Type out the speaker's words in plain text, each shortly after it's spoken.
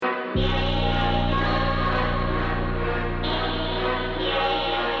I'm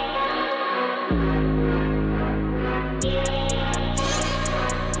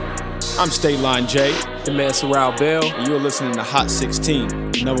State Line J, the man Sorrell Bell, and you're listening to Hot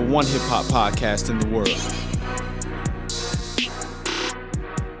 16, the number one hip hop podcast in the world.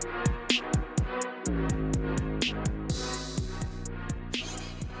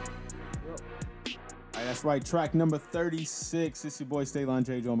 That's right, track number 36. It's your boy State Line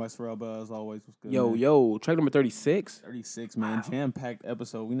J, joined by Sorrell Bell, as always. What's good, man? Yo, track number 36? 36, man. Wow. Jam-packed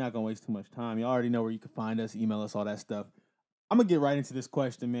episode. We're not going to waste too much time. You already know where you can find us, email us, all that stuff. I'm going to get right into this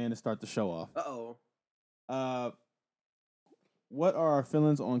question, man, to start the show off. What are our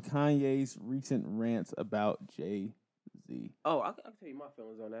feelings on Kanye's recent rants about Jay-Z? Oh, I can tell you my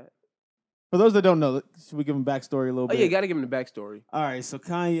feelings on that. For those that don't know, should we give them backstory a little bit? Oh, yeah, you got to give them the backstory. All right, so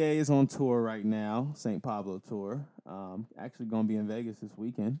Kanye is on tour right now, St. Pablo tour. Actually going to be in Vegas this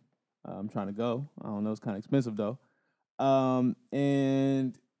weekend. I'm trying to go. I don't know, it's kind of expensive, though.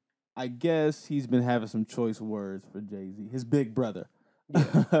 And I guess he's been having some choice words for Jay-Z, his big brother,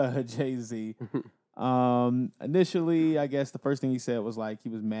 Jay-Z. Initially, I guess the first thing he said was like he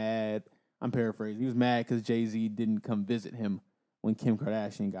was mad. I'm paraphrasing. He was mad because Jay-Z didn't come visit him when Kim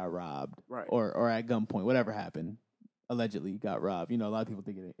Kardashian got robbed, right? Or at gunpoint, whatever happened, allegedly got robbed. You know, a lot of people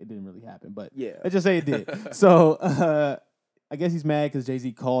think it didn't really happen, but yeah, let's just say it did. So I guess he's mad because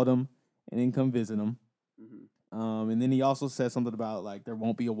Jay-Z called him and didn't come visit him. Mm-hmm. And then he also said something about like there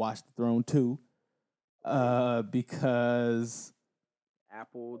won't be a Watch the Throne 2 because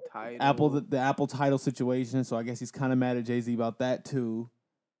the Apple title situation. So I guess he's kind of mad at Jay-Z about that too.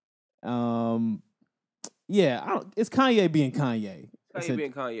 Yeah, it's Kanye being Kanye. Kanye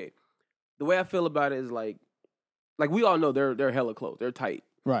being Kanye. The way I feel about it is like we all know they're hella close. They're tight.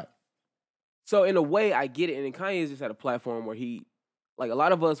 Right. So in a way, I get it. And Kanye is just at a platform where he, like a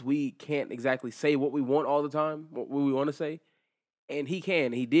lot of us, we can't exactly say what we want all the time, what we want to say. And he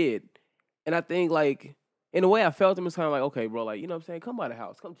can. He did. And I think like, in a way, I felt him as kind of like, okay, bro, like, you know what I'm saying? Come by the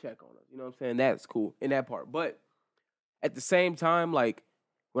house. Come check on us. You know what I'm saying? That's cool in that part. But at the same time, like,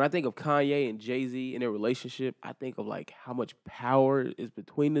 when I think of Kanye and Jay-Z and their relationship, I think of, like, how much power is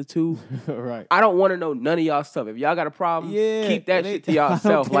between the two. Right. I don't want to know none of y'all stuff. If y'all got a problem, keep that shit to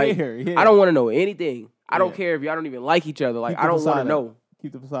yourself. I don't want to know anything. I don't care if y'all don't even like each other. Like, I don't want to know.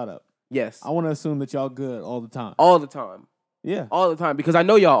 Keep the facade up. Yes. I want to assume that y'all good all the time. All the time. Yeah. All the time. Because I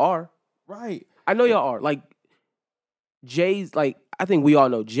know y'all are. Right. I know y'all are. Like, I think we all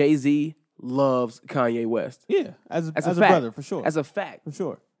know Jay-Z loves Kanye West. Yeah, as a brother, for sure. As a fact. For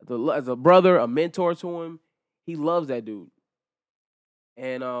sure. As a brother, a mentor to him, he loves that dude.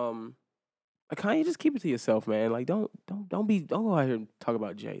 And Kanye, just keep it to yourself, man. Like don't go out here and talk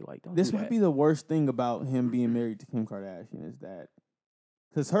about Jay. Like don't. This might be the worst thing about him being married to Kim Kardashian is that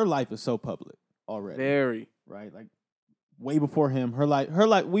because her life is so public already. Very. Right? Like way before him, her life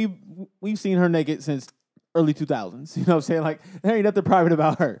we've seen her naked since early 2000s. You know what I'm saying? Like there ain't nothing private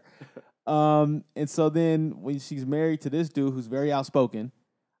about her. And so then when she's married to this dude who's very outspoken,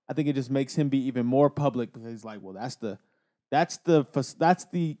 I think it just makes him be even more public because he's like, well, that's the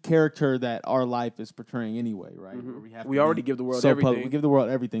character that our life is portraying anyway, right? Mm-hmm. We already give the world everything. Public. We give the world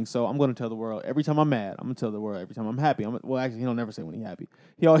everything. So I'm going to tell the world every time I'm mad. I'm going to tell the world every time I'm happy. Actually, he don't never say when he's happy.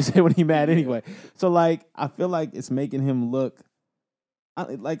 He always say when he's mad anyway. So like, I feel like it's making him look. I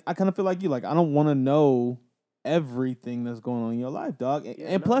kind of feel like you. Like I don't want to know everything that's going on in your life, dog.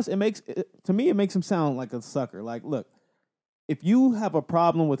 Plus, it makes him sound like a sucker. Like, look. If you have a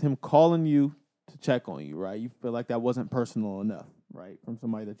problem with him calling you to check on you, right? You feel like that wasn't personal enough, right? From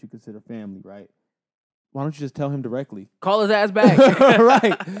somebody that you consider family, right? Why don't you just tell him directly? Call his ass back.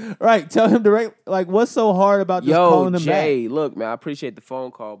 Right. Tell him directly. Like, what's so hard about just calling him back? Jay, look, man, I appreciate the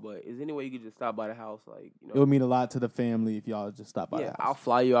phone call, but is there any way you could just stop by the house? Like, you know, it would mean a lot to the family if y'all just stop by the house. I'll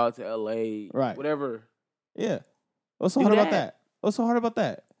fly you out to L.A., right? Whatever. Yeah. What's so hard about that? What's so hard about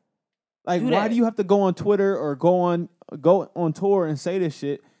that? Like, why do you have to go on Twitter or go on tour and say this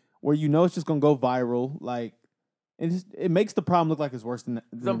shit where you know it's just gonna go viral? Like, it makes the problem look like it's worse than that.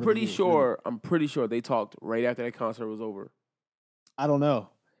 I'm pretty sure they talked right after that concert was over. I don't know,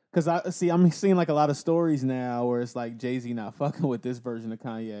 cause I'm seeing like a lot of stories now where it's like Jay-Z not fucking with this version of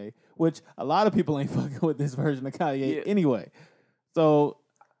Kanye, which a lot of people ain't fucking with this version of Kanye anyway. So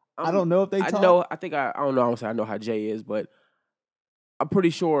I don't know if they talk. I don't know. Honestly, I know how Jay is, but I'm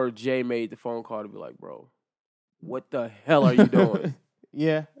pretty sure Jay made the phone call to be like, bro, what the hell are you doing?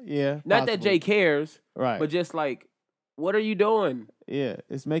 Yeah. Not that Jay cares, right? But just like, what are you doing? Yeah,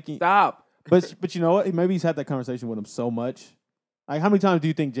 it's making stop. But you know what? Maybe he's had that conversation with him so much. Like, how many times do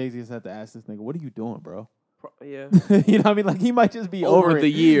you think Jay-Z has had to ask this nigga, "What are you doing, bro?" Yeah. You know what I mean? Like he might just be Over over the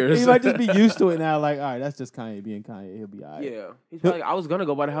it. years. He might just be used to it now. Like, all right, that's just Kanye being Kanye. He'll be all right. Yeah. He's probably like, I was gonna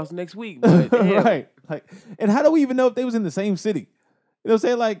go buy the house next week, but damn. Right. Like, and how do we even know if they was in the same city? You know what I'm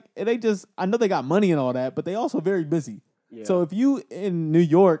saying? Like, and they just, I know they got money and all that, but they also very busy. Yeah. So if you in New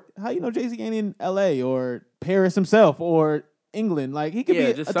York, how you know Jay-Z ain't in LA or Paris himself or England? Like, he could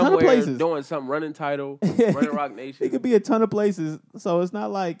be just a ton of somewhere places. doing something, running Tidal, running Rock Nation. He could be a ton of places. So it's not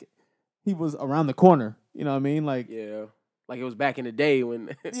like he was around the corner. You know what I mean? Like, Yeah. Like it was back in the day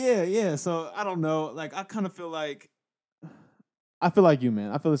when yeah. So I don't know. Like, I kind of feel like, I feel like you,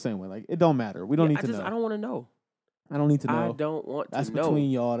 man. I feel the same way. Like, it don't matter. We don't need to know. I don't want to know. I don't need to know. I don't want That's to know. between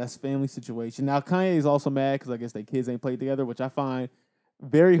y'all. That's family situation. Now Kanye is also mad because I guess their kids ain't played together, which I find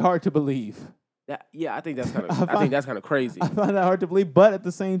very hard to believe. I think that's kind of. I think that's kind of crazy. I find that hard to believe, but at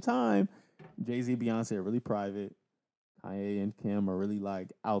the same time, Jay-Z, Beyonce are really private. Kanye and Kim are really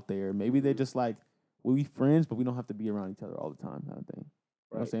like out there. Maybe they're just like, we friends, but we don't have to be around each other all the time, kind of thing. You know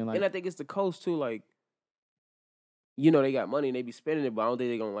what I'm saying? Like, and I think it's the coast too. Like, you know, they got money and they be spending it, but I don't think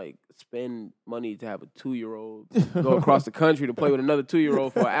they're gonna like spend money to have a 2-year-old go across the country to play with another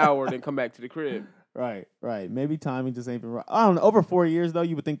 2-year-old for an hour, then come back to the crib. Right. Maybe timing just ain't been right. I don't know. Over 4 years though,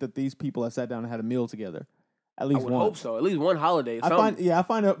 you would think that these people have sat down and had a meal together, at least I would once. hope so. At least one holiday. I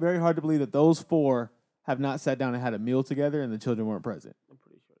find it very hard to believe that those 4 have not sat down and had a meal together and the children weren't present. I'm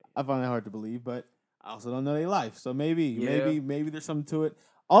pretty sure. I find that hard to believe, but I also don't know their life. So maybe Yeah. there's something to it.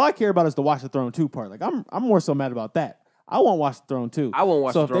 All I care about is the Watch the Throne 2 part. Like I'm more so mad about that. I want Watch the Throne 2. I won't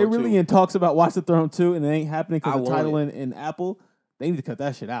watch so the Throne if they really 2. in talks about Watch the Throne 2 and it ain't happening I because of want title it. in Apple, they need to cut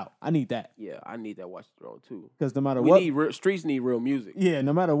that shit out. I need that. Yeah, I need that Watch the Throne too. Because no matter what, Streets need real music. yeah,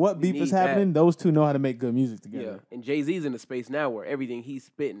 no matter what We beef is need that. happening, those two know how to make good music Yeah, together. and Jay-Z's in the space now where everything he's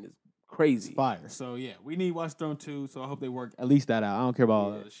spitting is crazy. It's fire. So yeah, we need Watch the Throne 2. So I hope they work at least that out. I don't care about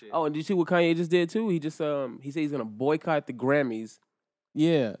all the other shit. Oh, and did you see what Kanye just did too? He just he said he's gonna boycott the Grammys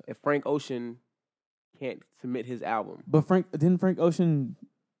Yeah, if Frank Ocean can't submit his album. but didn't Frank Ocean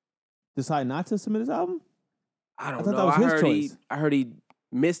decide not to submit his album? I don't thought know. that was his choice. I heard he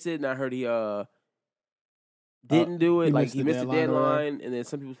missed it, and I heard he didn't do it. he Like missed he the missed the deadline or whatever. deadline, and then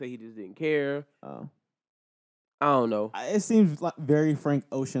some people say he just didn't care. Oh. I don't know. It seems like very Frank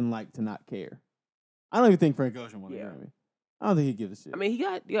Ocean like to not care. I don't even think Frank Ocean won a Yeah. Grammy. I don't think he gives a shit. I mean, he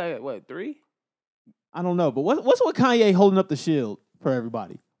got what 3? I don't know, but what's with Kanye holding up the shield for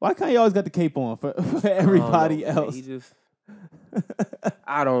everybody? Why Kanye always got the cape on for everybody I don't know, man. else? He just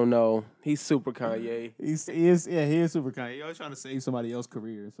I don't know. He's super Kanye. he is super Kanye. He always trying to save somebody else's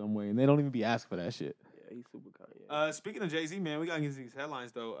career in some way, and they don't even be asked for that shit. Yeah, he's super Kanye. Speaking of Jay-Z, man, we gotta get to these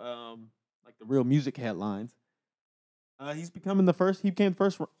headlines though. Like the real music headlines. He became the first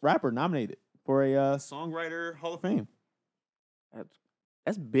rapper nominated for a Songwriter Hall of Fame.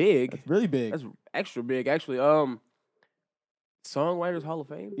 That's big. That's really big. That's extra big, actually. Songwriters Hall of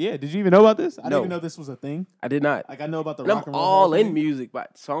Fame. Yeah, did you even know about this? I didn't No. even know this was a thing. I did not. Like I know about the And Rock I'm and Roll Hall all of in Fame. music,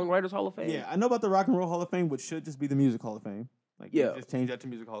 but Songwriters Hall of Fame. Yeah, I know about the Rock and Roll Hall of Fame, which should just be the Music Hall of Fame. Like, Yeah. just change that to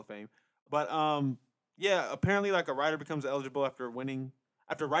Music Hall of Fame. But yeah, apparently, like a writer becomes eligible after writing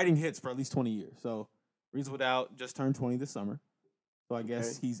hits for at least 20 years. So, Reasonable Doubt just turned 20 this summer, so I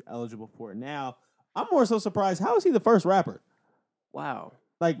guess he's eligible for it now. I'm more so surprised. How is he the first rapper? Wow.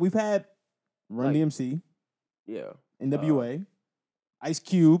 Like we've had Run Like- DMC, Yeah. NWA, Ice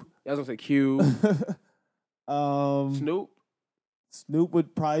Cube. I was gonna say Q. Snoop. Snoop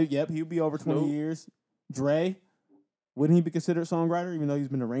would probably, he would be over 20 Snoop. years. Dre, wouldn't he be considered songwriter, even though he's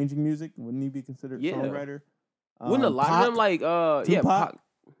been arranging music? Wouldn't he be considered Yeah. songwriter? Wouldn't a lot of them like Tupac?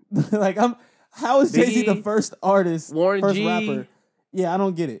 Pac, like, how is Jay-Z the Biggie, first artist, Warren first G. rapper? Yeah, I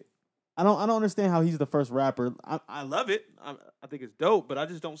don't get it. I don't understand how he's the first rapper. I love it. I think it's dope, but I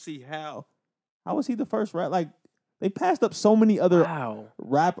just don't see how. How is he the first rap? Like, they passed up so many other Wow.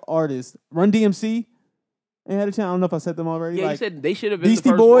 rap artists. Run DMC, ain't had a chance. I don't know if I said them already. Yeah, like, you said they should have been Beastie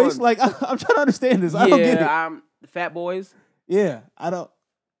the first Boys. ones. Like, I'm trying to understand this. I don't get it. Fat Boys. Yeah,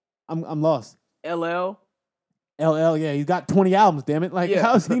 I'm lost. LL. LL, yeah, he's got 20 albums. Damn it! Like, Yeah.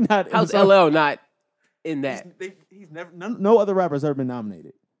 how's he not? in How's the song- LL not in that? He's never. No other rapper's ever been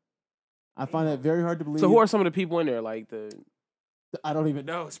nominated. I find that very hard to believe. So who are some of the people in there? Like I don't even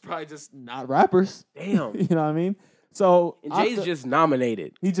know. It's probably just not rappers. damn. You know what I mean? So And Jay's just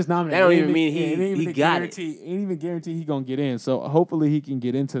nominated. he just nominated. That don't It even ain't mean it ain't he even got it. guarantee, Ain't even guarantee he gonna get in. So hopefully he can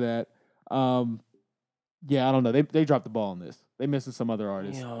get into that. Yeah, I don't know. They dropped the ball on this. They missing some other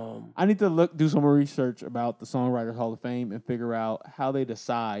artists. Damn. I need to do some more research about the Songwriters Hall of Fame and figure out how they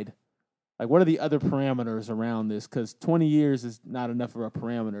decide. Like, what are the other parameters around this? Because 20 years is not enough of a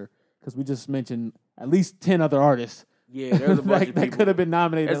parameter. Because we just mentioned at least 10 other artists Yeah, there's a bunch of that people. could have been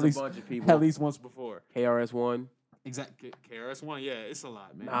nominated There's a bunch of people. at least once before. KRS-One. Exactly. KRS-One, yeah, it's a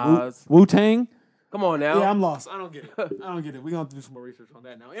lot, man. Nas. Wu-Tang. Come on now. Yeah, I'm lost. I don't get it. We're gonna have to do some more research on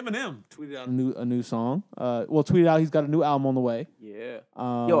that now. Eminem tweeted out a new song. Tweeted out he's got a new album on the way. Yeah.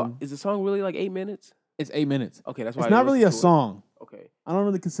 Yo, is the song really like 8 minutes? It's 8 minutes. Okay, that's why it's not really a song. Okay. I don't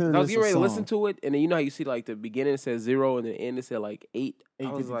really consider it. I was getting ready to listen to it, and then you know how you see like the beginning it says 0 and the end it said like 8.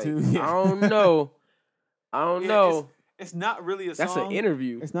 I was like, yeah. I don't know. I don't know. It's not really a song. That's an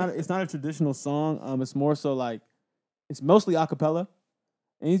interview. It's not a traditional song. It's more so like it's mostly a cappella.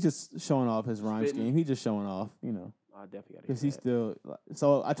 And he's just showing off his rhyme scheme. He's just showing off, you know. I definitely got to because he's still.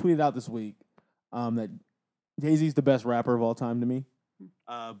 So I tweeted out this week that Jay-Z's the best rapper of all time to me,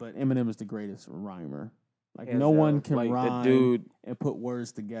 but Eminem is the greatest rhymer. Like Hands no one can like rhyme dude and put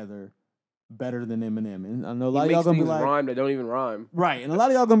words together better than Eminem. And I know a he lot of y'all makes gonna be things like rhyme that don't even rhyme. right, and a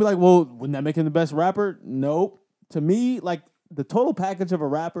lot of y'all gonna be like, well, wouldn't that make him the best rapper? Nope. To me, like the total package of a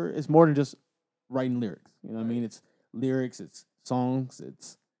rapper is more than just writing lyrics. You know what I mean? It's lyrics, it's songs,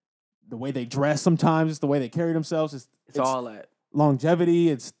 it's the way they dress sometimes, it's the way they carry themselves. It's all that. Longevity,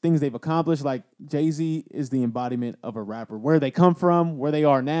 it's things they've accomplished. Like Jay-Z is the embodiment of a rapper. Where they come from, where they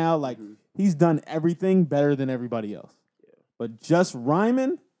are now, like he's done everything better than everybody else. Yeah. But just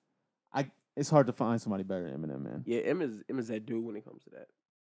rhyming, it's hard to find somebody better than Eminem, man. Yeah, Em is that dude when it comes to that.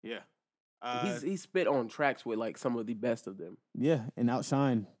 Yeah. He's spit on tracks with like some of the best of them. Yeah, and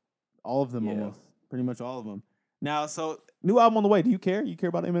outshine all of them almost. Pretty much all of them. Now, so new album on the way. Do you care? You care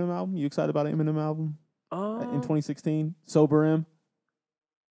about the Eminem album? You excited about the Eminem album in 2016? Sober M.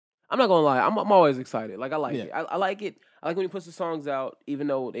 I'm not gonna lie. I'm always excited. Like I like it. I like it. I like when he puts the songs out, even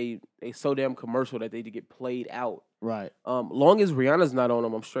though they so damn commercial that they get played out. Right. Long as Rihanna's not on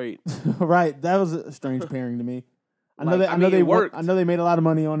them, I'm straight. Right. That was a strange pairing to me. I know it worked. I know they made a lot of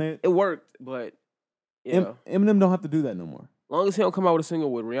money on it. It worked, but yeah. Eminem don't have to do that no more. Long as he don't come out with a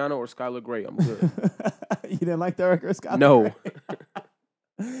single with Rihanna or Skylar Grey, I'm good. You didn't like that record, Skylar? No.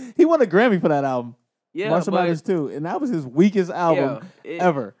 He won a Grammy for that album. Yeah, Marshall Mathers too, and that was his weakest album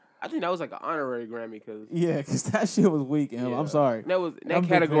ever. I think that was like an honorary Grammy because that shit was weak. I'm sorry. That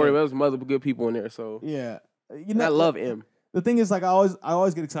category. There was some other good people in there. So yeah, I love him. The thing is, like I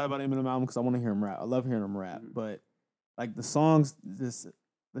always get excited about Eminem album because I want to hear him rap. I love hearing him rap, but like the songs,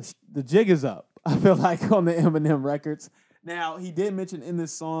 the jig is up. I feel like on the Eminem records. Now he did mention in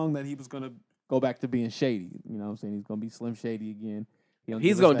this song that he was gonna go back to being shady. You know what I'm saying? He's gonna be Slim Shady again.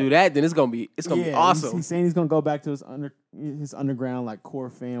 He's gonna do that, then it's gonna be awesome. He's saying he's gonna go back to his underground like core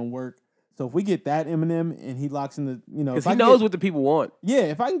fan work. So if we get that Eminem and he locks in the because he knows what the people want. Yeah,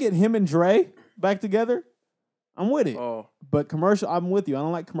 if I can get him and Dre back together, I'm with it. Oh. But commercial, I'm with you. I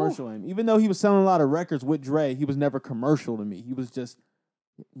don't like commercial him. Even though he was selling a lot of records with Dre, he was never commercial to me. He was just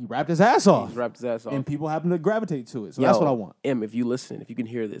he rapped his ass off. And people happen to gravitate to it. So that's what I want. If you listen, if you can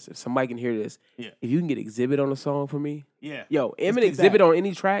hear this, if somebody can hear this, if you can get Exhibit on a song for me, and Exhibit on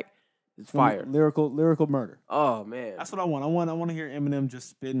any track, it's fire. Lyrical murder. Oh man, that's what I want. I want to hear Eminem just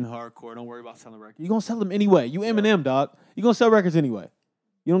spitting hardcore. Don't worry about selling records. You're gonna sell them anyway. You Eminem, dog. You're gonna sell records anyway.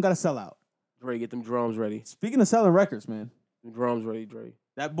 You don't gotta sell out. Dre, get them drums ready. Speaking of selling records, man. Drums ready, Dre.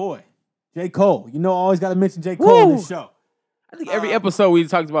 That boy, J. Cole. You know I always gotta mention J. Cole in this show. I think every episode we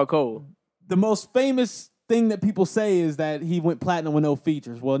talked about Cole. The most famous thing that people say is that he went platinum with no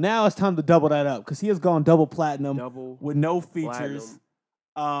features. Well, now it's time to double that up because he has gone double platinum with no features.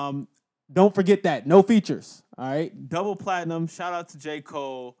 Don't forget that. No features. All right? Double platinum. Shout out to J.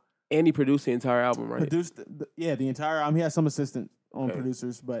 Cole. And he produced the entire album, right? The entire album. He had some assistant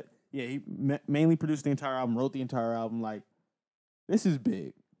producers, but yeah, he mainly produced the entire album, wrote the entire album. Like, this is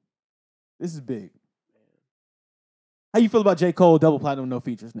big. This is big. How you feel about J. Cole double platinum, no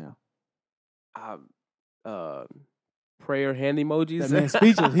features now? Prayer hand emojis. That man's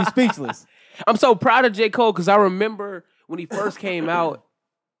speechless. He's speechless. I'm so proud of J. Cole because I remember when he first came out,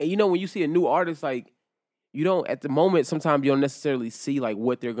 and when you see a new artist, like you don't at the moment. Sometimes you don't necessarily see like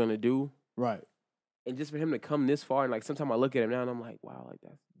what they're gonna do, right? And just for him to come this far, and like sometimes I look at him now and I'm like, wow, like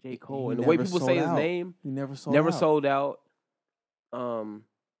that's J. Cole, and the way people say his name, he never sold out.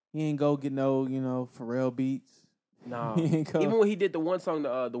 He ain't go get no Pharrell beats. No, even when he did the one song,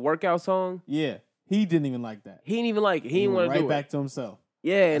 the workout song. Yeah, he didn't even like that. He didn't even like it. He didn't want to do it. Right back to himself.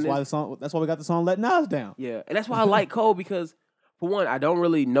 Yeah, that's why we got the song "Let Nas Down." Yeah, and that's why I like Cole because, for one, I don't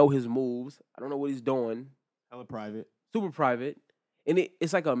really know his moves. I don't know what he's doing. Hella private, super private, and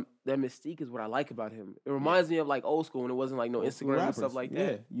it's like that mystique is what I like about him. It reminds me of like old school when it wasn't like no Instagram and stuff like that.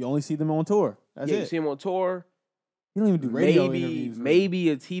 Yeah, you only see them on tour. That's it. You see him on tour. He don't even do radio interviews. Maybe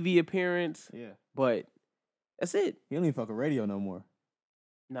a TV appearance. Yeah, but. That's it. He don't even fuck a radio no more.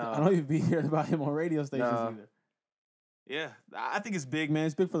 No. I don't even be hearing about him on radio stations either. Yeah, I think it's big, man.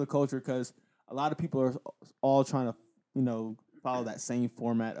 It's big for the culture because a lot of people are all trying to, follow that same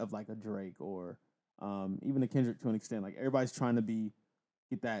format of like a Drake or even a Kendrick to an extent. Like everybody's trying to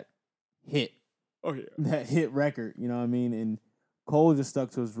get that hit, Oh yeah. that hit record. You know what I mean? And Cole just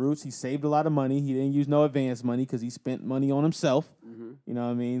stuck to his roots. He saved a lot of money. He didn't use no advance money because he spent money on himself. Mm-hmm. You know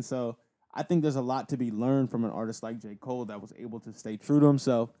what I mean? So I think there's a lot to be learned from an artist like J. Cole that was able to stay true to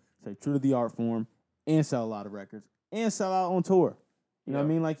himself, stay true to the art form, and sell a lot of records and sell out on tour. You know what I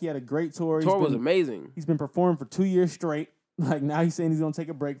mean? Like he had a great tour. Tour was amazing. He's been performing for 2 years straight. Like now he's saying he's gonna take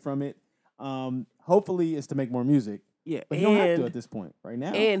a break from it. Hopefully it's to make more music. Yeah, But he don't have to at this point right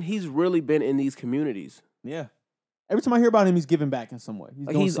now. And he's really been in these communities. Yeah. Every time I hear about him, he's giving back in some way. He's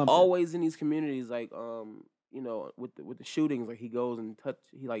doing He's something. always in these communities, like with the shootings, like he goes and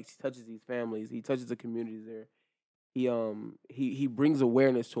touches these families, he touches the communities there. He brings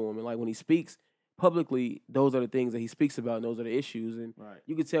awareness to them, and like when he speaks publicly, those are the things that he speaks about, and those are the issues, and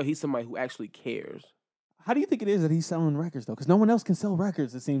you can tell he's somebody who actually cares. How do you think it is that he's selling records though? Because no one else can sell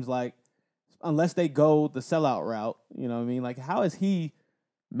records. It seems like unless they go the sellout route. You know what I mean? Like how is he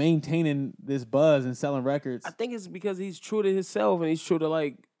maintaining this buzz and selling records? I think it's because he's true to himself and he's true to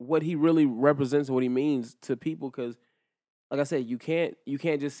like what he really represents and what he means to people. Because, like I said, you can't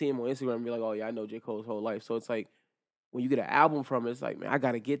just see him on Instagram and be like, oh yeah, I know J. Cole's whole life. So it's like when you get an album from it, it's like, man, I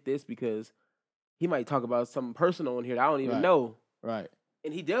gotta get this because he might talk about something personal in here that I don't even know. Right.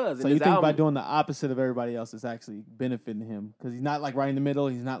 And he does. So you think by doing the opposite of everybody else, it's actually benefiting him because he's not like right in the middle.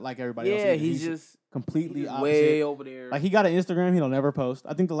 He's not like everybody else. Yeah, he's just completely opposite. Way over there. Like he got an Instagram, he'll never post.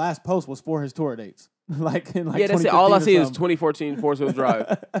 I think the last post was for his tour dates. Yeah, that's it. All I see is 2014 Forest Hills Drive.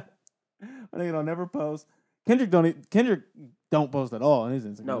 I think he'll never post. Kendrick don't post at all on his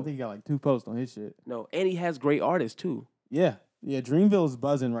Instagram. No. I think he got like 2 posts on his shit. No, and he has great artists too. Yeah. Dreamville is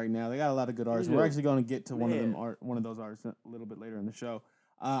buzzing right now. They got a lot of good artists. We're actually going to get to one of those artists a little bit later in the show.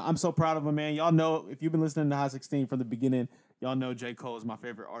 I'm so proud of him, man. Y'all know, if you've been listening to Hot 16 from the beginning, y'all know J. Cole is my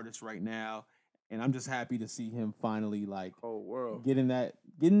favorite artist right now. And I'm just happy to see him finally, like, getting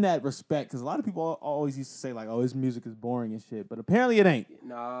that respect. Because a lot of people always used to say, like, oh, his music is boring and shit. But apparently it ain't.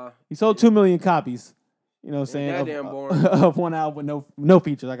 Nah. He sold 2 million copies, you know what I'm saying, goddamn boring. Of one album with no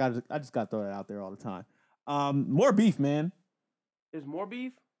features. I just got to throw that out there all the time. More beef, man. There's more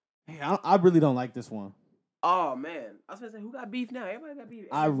beef? Hey, I really don't like this one. Oh, man. I was going to say, who got beef now? Everybody got beef.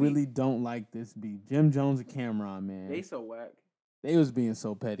 I really don't like this beef. Jim Jones and Cameron, man. They so whack. They was being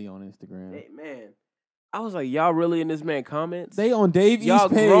so petty on Instagram. Hey, man. I was like, y'all really in this man comments? They on Dave y'all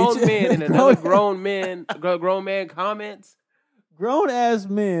East page. Grown men in another grown man comments? Grown-ass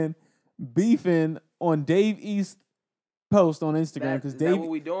men beefing on Dave East post on Instagram. Is that what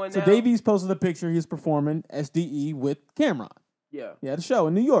we doing now? So Dave East posted a picture. He was performing SDE with Cameron. Yeah. He had a show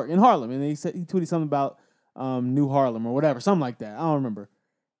in New York, in Harlem. And he tweeted something about New Harlem or whatever, something like that. I don't remember.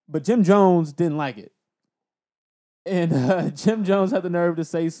 But Jim Jones didn't like it. And Jim Jones had the nerve to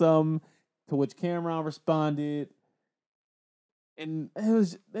say something, to which Cameron responded. And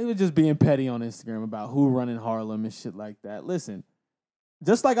they were just being petty on Instagram about who run in Harlem and shit like that. Listen,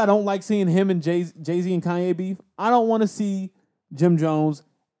 just like I don't like seeing him and Jay-Z and Kanye beef, I don't want to see Jim Jones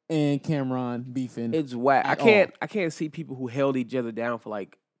and Cameron beefing. It's whack. I can't see people who held each other down for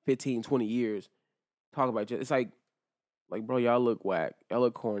like 15, 20 years talk about each other. It's like, bro, y'all look whack. Y'all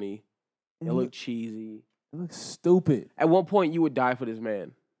look corny. Y'all look cheesy. It looks stupid. At one point, you would die for this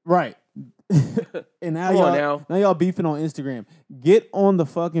man. Right. And now y'all beefing on Instagram. Get on the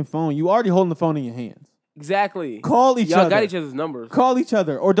fucking phone. You already holding the phone in your hands. Exactly. Call each other. Y'all got each other's numbers. Call each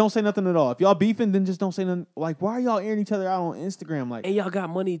other. Or don't say nothing at all. If y'all beefing, then just don't say nothing. Like, why are y'all airing each other out on Instagram? Like, and y'all got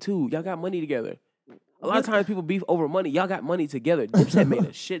money too. Y'all got money together. A lot of times people beef over money. Y'all got money together. Dipset made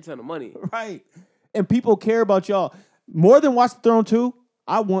a shit ton of money. Right. And people care about y'all. More than Watch the Throne 2,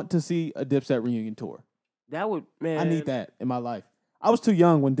 I want to see a Dipset reunion tour. That would, man. I need that in my life. I was too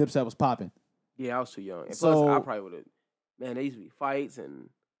young when Dipset was popping. Yeah, I was too young. And plus, I probably would have. Man, there used to be fights and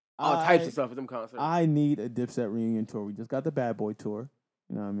all types of stuff at them concerts. I need a Dipset reunion tour. We just got the Bad Boy tour.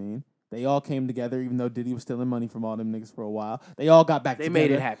 You know what I mean? They all came together, even though Diddy was stealing money from all them niggas for a while. They all got back together. They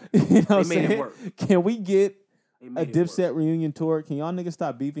made it happen. You know they made it work. Can we get a Dipset reunion tour? Can y'all niggas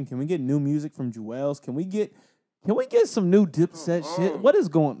stop beefing? Can we get new music from Jewels? Can we get some new Dipset shit? What is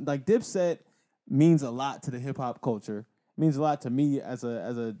going? Like, Dipset means a lot to the hip hop culture. It means a lot to me as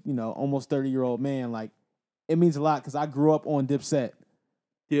a almost 30-year-old man. Like, it means a lot because I grew up on Dipset.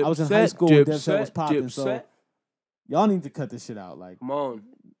 I was in high school when Dipset was popping. So y'all need to cut this shit out. Like, come on.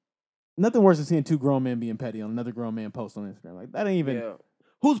 Nothing worse than seeing 2 grown men being petty on another grown man post on Instagram. Like, that ain't even. Yeah.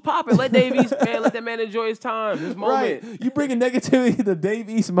 Who's popping? Let Dave East, man. Let that man enjoy his time, his moment. Right. You bringing negativity to Dave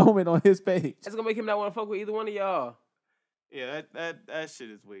East moment on his page. That's gonna make him not want to fuck with either one of y'all. Yeah, that shit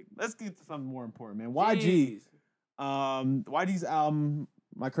is weak. Let's get to something more important, man. YG. Jeez. YG's album,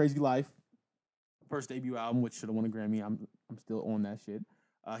 My Crazy Life, first debut album, which should have won a Grammy. I'm still on that shit.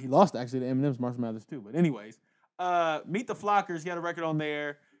 He lost actually to Eminem's Marshall Mathers too. But anyways, Meet the Flockers. He had a record on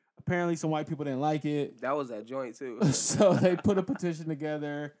there. Apparently, some white people didn't like it, That was that joint too. so they put a petition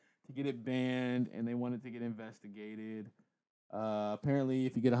together to get it banned, and they wanted to get investigated. Apparently,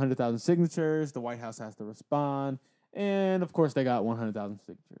 if you get 100,000 signatures, the White House has to respond, and of course, they got 100,000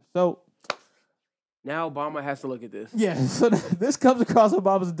 signatures. So Now Obama has to look at this. yeah, so this comes across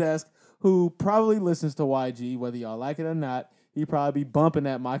Obama's desk, who probably listens to YG, whether y'all like it or not. He probably be bumping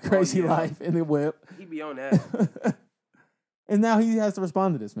at My Crazy yeah. Life in the whip. He be on that. And now he has to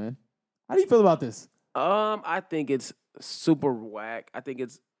respond to this, man. How do you feel about this? I think it's super whack. I think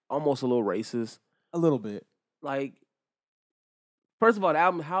it's almost a little racist. A little bit. Like, first of all, the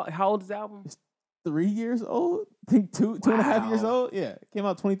album. How old is the album? 3 years old? I think two and a half years Wow. old? Yeah. It came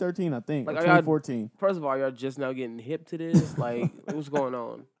out 2013, I think. Like, Or are y'all- 2014. First of all, y'all just now getting hip to this. Like, what's going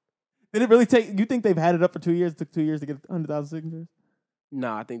on? Did it really take, you think they've had it up for 2 years? It took 2 years to get 100,000 signatures?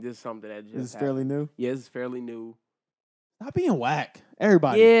 Nah, I think this is something that just This is happened. fairly new? Yeah, this is fairly new. Stop being whack.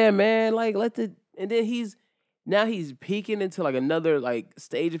 Everybody. Yeah, man. Like, and then he's peaking into like another like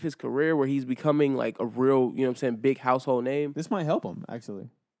stage of his career where he's becoming like a real, you know what I'm saying, big household name. This might help him, actually.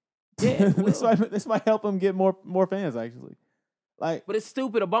 Yeah, it this might help him get more fans, actually. Like, But it's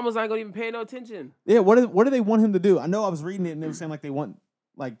stupid. Obama's not gonna even pay no attention. yeah, what do they want him to do? I know I was reading it and they were saying like they want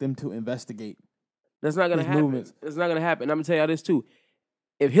like them to investigate. That's not gonna His happen. movements. It's not gonna happen. I'm gonna tell y'all this too.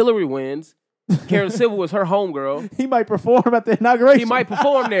 If Hillary wins, Karen Civil was her homegirl. He might perform at the inauguration. He might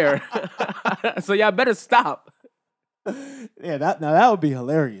perform there. So y'all better stop. Yeah, that would be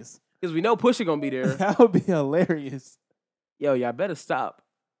hilarious. Because we know Pusha gonna be there. That would be hilarious. Yo, y'all better stop.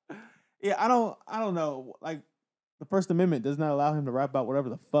 Yeah, I don't know. Like, the First Amendment does not allow him to rap about whatever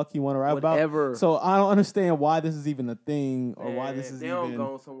the fuck he want to rap Whatever. about. So I don't understand why this is even a thing or why this Man, is they don't even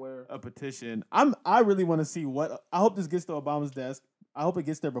go somewhere. a petition. I really want to see what. I hope this gets to Obama's desk. I hope it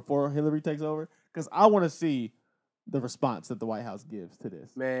gets there before Hillary takes over because I want to see the response that the White House gives to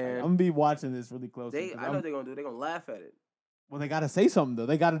this. Man. I'm gonna be watching this really closely. I know what they're gonna do. They're gonna laugh at it. Well, they got to say something though.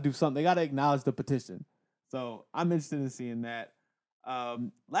 They got to do something. They got to acknowledge the petition. So I'm interested in seeing that.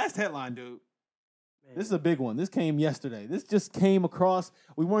 Last headline, dude. Man. This is a big one. This came yesterday. This just came across.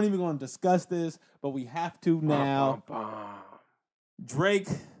 We weren't even going to discuss this, but we have to now. Bum, bum, Drake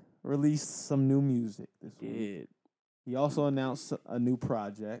released some new music this bum. week. Did. He also announced a new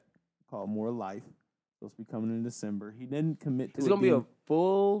project called More Life. Supposed to be coming in December. He didn't commit to It's it. gonna be a being,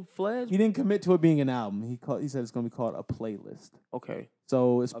 full-fledged. he didn't commit to it being an album. He said it's going to be called a playlist. Okay.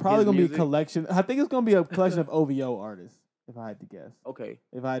 So it's Of probably his going to be a music? collection. I think it's going to be a collection of OVO artists, if I had to guess. Okay.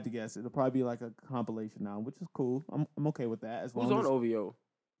 If I had to guess, it'll probably be like a compilation now, which is cool. I'm okay with that. As Who's long on as OVO?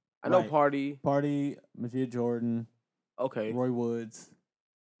 I know Right. Party. Party, Majid Jordan, Okay. Roy Woods,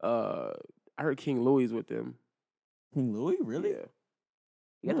 I heard King Louis with them. King Louis. Really? Yeah.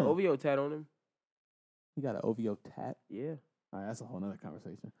 He got the Hmm. OVO tat on him. He got an OVO tat. Yeah. All right, that's a whole nother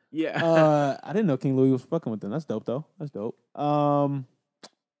conversation. Yeah. I didn't know King Louis was fucking with them. That's dope though. That's dope.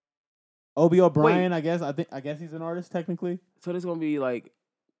 Obi O'Brien, I guess. I guess he's an artist technically. So there's gonna be like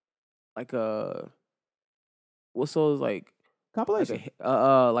what's those like Compilation.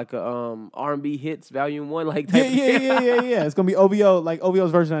 R&B hits volume 1 like Yeah, type yeah. It's gonna be OVO, like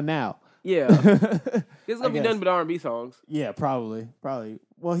OVO's version of Now. Yeah. It's I gonna be guess. nothing but R&B songs. Yeah, probably.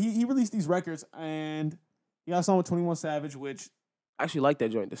 Well, he released these records and he got a song with 21 Savage, which I actually like that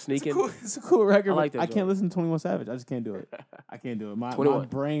joint. The it's sneaking. a cool record. I like but that I can't joint. listen to 21 Savage. I just can't do it. I can't do it. My 21.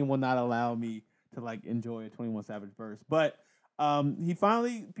 brain will not allow me to like enjoy a 21 Savage verse. But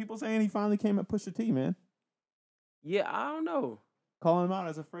people saying he finally came at Pusha T, man. Yeah, I don't know. Calling him out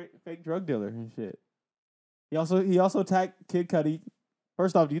as a fake drug dealer and shit. He also attacked Kid Cudi.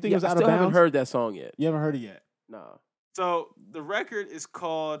 First off, do you think it was I out still of bounds? haven't heard that song yet. You haven't heard it yet. Nah. So the record is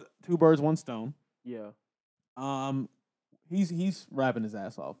called Two Birds, One Stone. Yeah. He's rapping his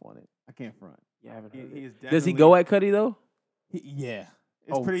ass off on it. I can't front. Yeah, I haven't heard He it. is Does he definitely- go at Cudi though? Yeah.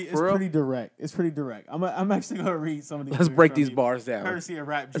 It's Oh, pretty. It's for real? pretty direct. It's pretty direct. I'm actually gonna read some of these. Let's lyrics break from these you. bars down. Courtesy of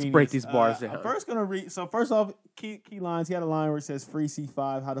Rap Let's Genius. break these bars down. I'm first gonna read. So first off, key lines. He had a line where it says "Free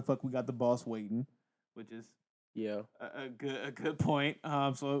C5. How the fuck we got the boss waiting," which is Yeah. a good point.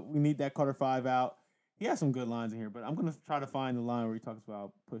 So we need that Carter 5 out. He has some good lines in here, but I'm gonna try to find the line where he talks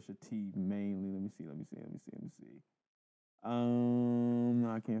about Pusha T mainly. Let me see. No,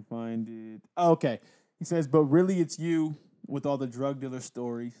 I can't find it. Oh, okay. He says, but really it's you with all the drug dealer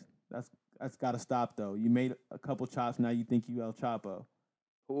stories. That's got to stop though. You made a couple chops, now you think you El Chapo.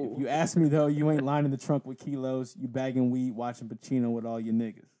 Ooh. If you ask me though, you ain't lining the trunk with kilos. You bagging weed, watching Pacino with all your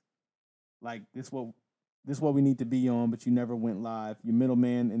niggas. Like this what we need to be on, but you never went live. You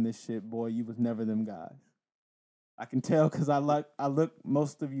middleman in this shit, boy. You was never them guys. I can tell because I look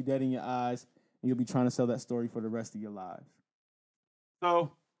most of you dead in your eyes, and you'll be trying to sell that story for the rest of your lives.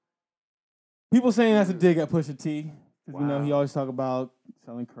 So, people saying that's a dig at Pusha T. Because, you know, he always talk about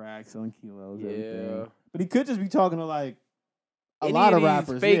selling crack, selling kilos, everything. But he could just be talking to, like, a lot of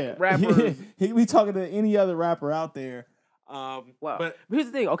rappers. Fake rappers. He could be talking to any other rapper out there. Wow. But here's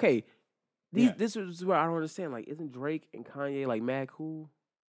the thing. Okay. This is where I don't understand. Like, isn't Drake and Kanye, like, mad cool?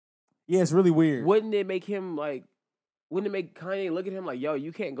 Yeah, it's really weird. Wouldn't it make Kanye look at him like, yo,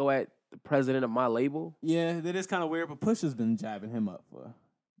 you can't go at the president of my label? Yeah, that is kind of weird, but Pusha's been jabbing him up for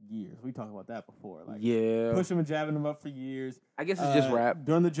years. We talked about that before. Like, yeah. Pusha been jabbing him up for years. I guess it's just rap.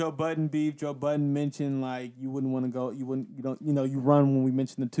 During the Joe Budden beef, Joe Budden mentioned, like, you wouldn't want to go, you run when we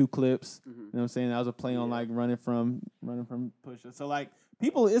mentioned the 2 clips. Mm-hmm. You know what I'm saying? That was a play on, like, running from Pusha. So, like,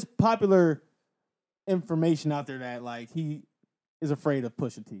 it's popular information out there that, like, he is afraid of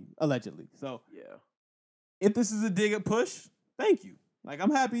Pusha T, allegedly. So, yeah. If this is a dig at Push, thank you. Like, I'm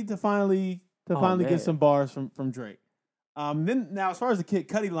happy to finally get some bars from Drake. Then now, as far as the Kid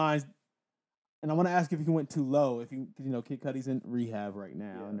Cudi lines, and I want to ask if he went too low, because you know Kid Cudi's in rehab right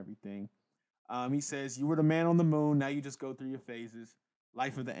now and everything. He says, "You were the man on the moon. Now you just go through your phases.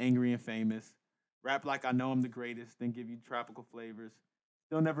 Life of the angry and famous. Rap like I know I'm the greatest. Then give you tropical flavors.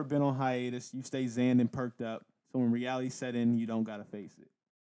 Still never been on hiatus. You stay zanned and perked up. So when reality set in, you don't gotta face it."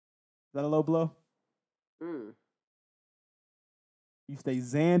 Is that a low blow? You stay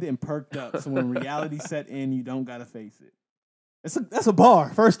zanned and perked up, so when reality set in, you don't gotta face it. That's a bar.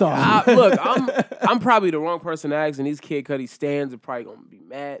 First off, look, I'm probably the wrong person to ask, and these Kid Cudi stands are probably gonna be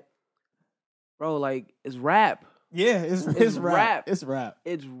mad, bro. Like, it's rap. Yeah, it's rap. It's rap.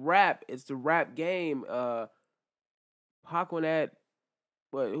 It's rap. It's the rap game. Pac on that.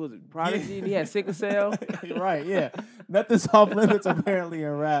 What it was, Prodigy, and he had sickle cell. Right, yeah. Nothing's off limits apparently in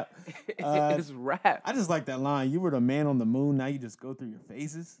rap. It's rap. I just like that line. You were the man on the moon. Now you just go through your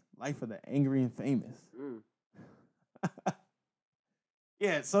phases. Life of the angry and famous.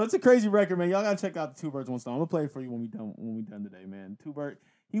 Yeah, so it's a crazy record, man. Y'all gotta check out the 2 Birds, 1 Stone. I'm gonna play it for you when we done today, man. 2 Bird,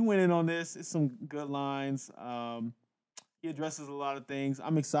 he went in on this. It's some good lines. He addresses a lot of things.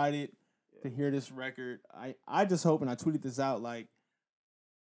 I'm excited to hear this record. I just hope, and I tweeted this out, like,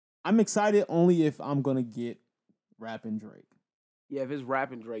 I'm excited only if I'm going to get rapping Drake. Yeah, if it's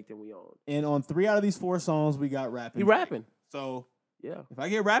rapping Drake, then we on. And on 3 out of these 4 songs, we got rapping He Drake. rapping. So, yeah. If I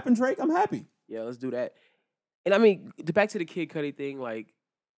get rapping Drake, I'm happy. Yeah, let's do that. And I mean, back to the Kid Cudi thing, like,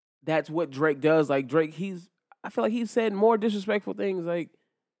 that's what Drake does. Like, Drake, I feel like he's said more disrespectful things. Like,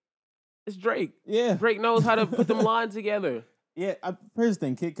 it's Drake. Yeah. Drake knows how to put them lines together. Yeah, here's the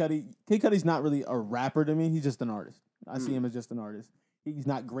thing. Kid Cudi's not really a rapper to me. He's just an artist. I see him as just an artist. He's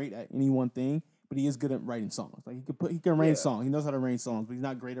not great at any one thing, but he is good at writing songs. Like, he can arrange songs. He knows how to arrange songs, but he's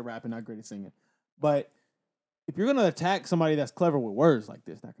not great at rapping, not great at singing. But if you're gonna attack somebody that's clever with words like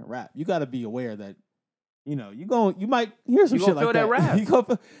this, that can rap, you got to be aware that, you know, you might hear some shit like that.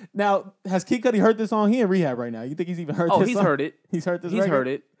 Rap. Now, has Kid Cudi heard this song? He in rehab right now. You think he's even heard this song? He's heard it. He's heard this He's record? heard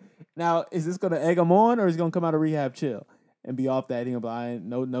it. Now, is this gonna egg him on, or is he gonna come out of rehab chill and be off that? He gonna be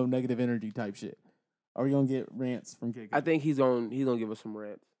no negative energy type shit. Are we gonna get rants from Kid Cudi? I think he's gonna give us some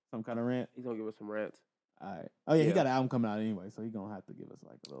rants. Some kind of rant? He's gonna give us some rants. All right. Oh, yeah, he got an album coming out anyway, so he's gonna have to give us,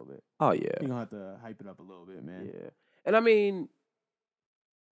 like, a little bit. Oh, yeah. He's gonna have to hype it up a little bit, man. Yeah. And I mean,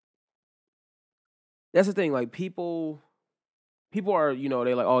 that's the thing. Like, people are, you know,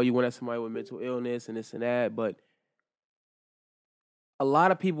 they're like, oh, you went at somebody with mental illness and this and that. But a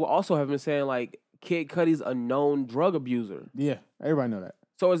lot of people also have been saying, like, Kid Cudi's a known drug abuser. Yeah, everybody know that.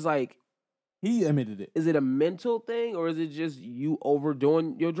 So it's like, he admitted it. Is it a mental thing, or is it just you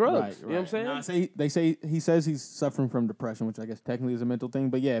overdoing your drugs? Right. You know what I'm saying? No, he says he's suffering from depression, which I guess technically is a mental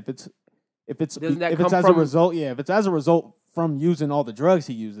thing. But yeah, if it's as a result from using all the drugs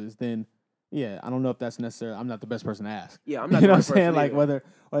he uses, then yeah, I don't know if that's necessary. I'm not the best person to ask. Yeah, I'm not. You know what I'm saying? Like either.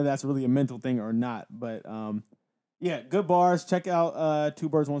 whether that's really a mental thing or not. But yeah, good bars. Check out 2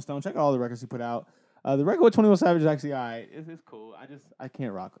 Birds, 1 Stone. Check out all the records he put out. The record with 21 Savage is actually all right. It's cool. I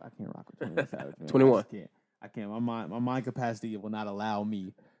can't rock with 21 Savage. Man. 21. I can't. My mind capacity will not allow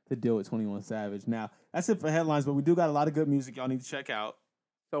me to deal with 21 Savage. Now, that's it for headlines, but we do got a lot of good music y'all need to check out.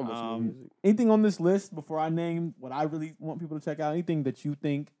 So much music. Anything on this list before I name what I really want people to check out? Anything that you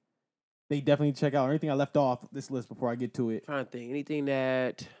think they definitely check out, or anything I left off this list before I get to it? Trying to think. Anything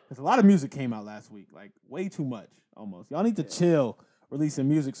that... Because a lot of music came out last week. Like, way too much, almost. Y'all need to chill releasing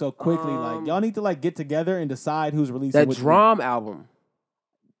music so quickly. Like, y'all need to, like, get together and decide who's releasing that Drum album.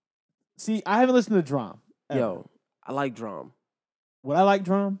 See, I haven't listened to Drum. Ever. Yo, I like Drum. What I like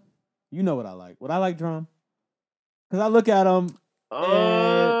Drum? You know what I like. What I like Drum? Because I look at him,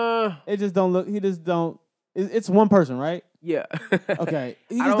 and it just don't look. He just don't. It's one person, right? Yeah. Okay.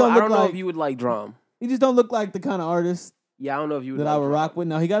 He just I don't look don't know like. if you would like Drum. He just don't look like the kind of artist Yeah, I don't know if you would that like I would Drum. rock with.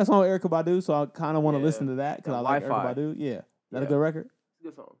 Now he got a song with Erykah Badu, so I kind of want to Yeah. listen to that because I like Wi-Fi. Erykah Badu. Yeah, is that a Yeah. good record?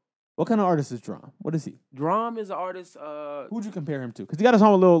 Good song. What kind of artist is Drum? What is he? Drum is an artist. Who'd you compare him to? Because he got a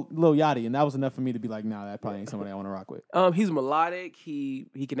song with Lil Yachty, and that was enough for me to be like, nah, that probably ain't somebody I want to rock with. He's melodic. He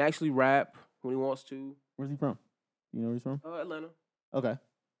can actually rap when he wants to. Where's he from? You know where he's from? Atlanta. Okay.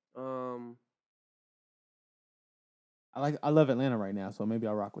 I love Atlanta right now, so maybe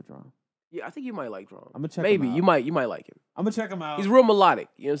I'll rock with Drum. Yeah, I think you might like Drum. I'm gonna check Maybe him out. you might like him. I'm gonna check him out. He's real melodic.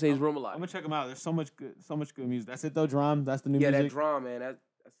 You know what I'm saying? He's real I'm melodic. gonna check him out. There's so much good music. That's it though. Drum. That's the new Yeah, music. that Drum, man. That's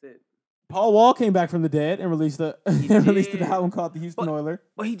it. Paul Wall came back from the dead and released released did. an album called The Houston Oiler.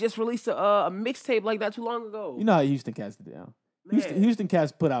 But he just released a mixtape like that too long ago. You know how Houston cats do now. Man. Houston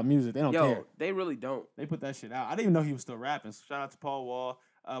cats put out music. They don't care. They really don't. They put that shit out. I didn't even know he was still rapping. So shout out to Paul Wall.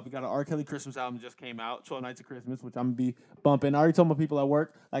 We got an R. Kelly Christmas album just came out, 12 Nights of Christmas, which I'm gonna be bumping. I already told my people at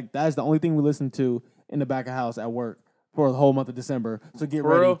work, like that's the only thing we listen to in the back of house at work for the whole month of December. So get For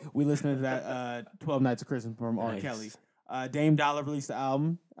ready. real? We listening to that 12 Nights of Christmas from R. Nice. Kelly. Dame Dollar released the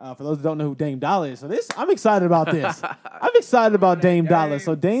album. For those who don't know who Dame Dollar is, so I'm excited about this. I'm excited about Dame Dollar.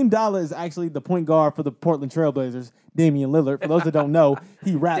 So Dame Dollar is actually the point guard for the Portland Trailblazers, Damian Lillard. For those that don't know,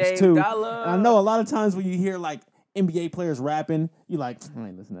 he raps Dame too. Dollar. And I know a lot of times when you hear like NBA players rapping, you like, I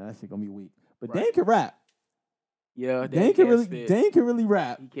ain't listening to that shit gonna be weak. But Right. Dame can rap. Yeah, Dame can really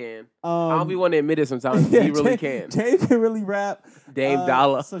rap. He can. I don't be wanting to admit it sometimes. But he really can. Dame can really rap. Dame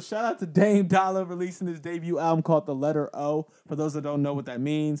Dollar. So shout out to Dame Dollar releasing his debut album called The Letter O. For those that don't know what that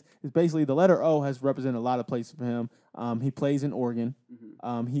means, it's basically the letter O has represented a lot of places for him. He plays in Oregon.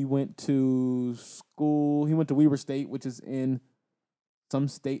 Mm-hmm. He went to school. He went to Weber State, which is in some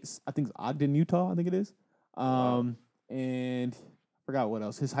states. I think it's Ogden, Utah. I think it is. And I forgot what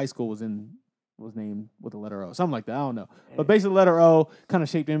else. His high school was named with the letter O, something like that. I don't know. But basically, letter O kind of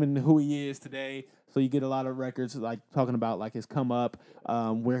shaped him into who he is today. So you get a lot of records like talking about like his come up,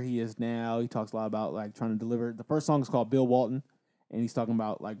 where he is now. He talks a lot about like trying to deliver. The first song is called Bill Walton, and he's talking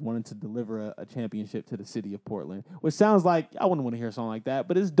about like wanting to deliver a championship to the city of Portland, which sounds like I wouldn't want to hear a song like that,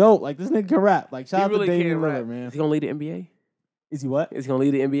 but it's dope. Like this nigga can rap. Like shout out to Damian Lillard, man. Is he gonna lead the NBA? Is he what? Is he gonna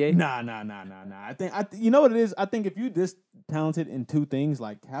lead the NBA? Nah. I think you know what it is. I think if you this talented in two things,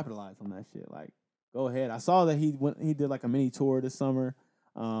 like capitalize on that shit. Like go ahead. I saw that he did like a mini tour this summer.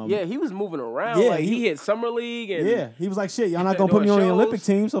 Yeah, he was moving around. Yeah, like he hit summer league and yeah, he was like, shit, y'all not gonna put me on the Olympic shows.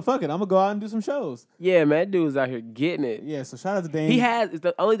 team, so fuck it, I'm gonna go out and do some shows. Yeah, man, that dude's out here getting it. Yeah, so shout out to Dame. He has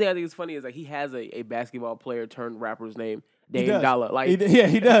the only thing I think is funny is like he has a basketball player turned rapper's name, He Dame does. Dollar. Like he does.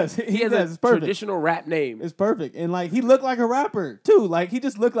 he has does. a It's perfect. traditional rap name. It's perfect, and like he looked like a rapper too. Like he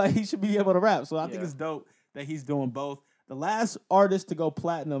just looked like he should be able to rap. So I think Yeah. it's dope that he's doing both. The last artist to go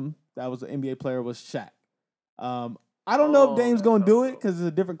platinum that was an NBA player was Shaq. I don't know if Dame's that's gonna so do it dope. because it's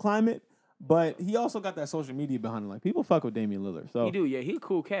a different climate, but he also got that social media behind him. Like people fuck with Damian Lillard. So He do, yeah. He a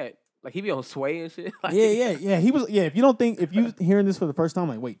cool cat. Like he be on Sway and shit. Like, yeah. He was if you hearing this for the first time,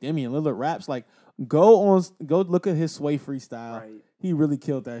 like wait, Damian Lillard raps. Like go look at his Sway freestyle. Right. He really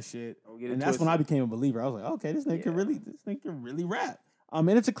killed that shit. Don't get it And that's when I twisted. became a believer. I was like, okay, this nigga can Yeah. really rap. And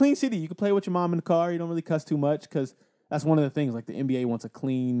it's a clean city. You can play with your mom in the car. You don't really cuss too much because that's one of the things. Like the NBA wants a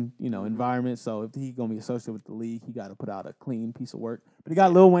clean, environment. So if he's gonna be associated with the league, he got to put out a clean piece of work. But he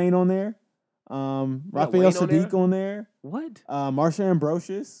got Lil Wayne on there, Raphael Wayne on Sadiq there? on there, What? Marsha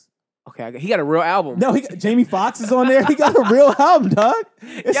Ambrosius. Okay, he got a real album. No, Jamie Foxx is on there. He got a real album, dog.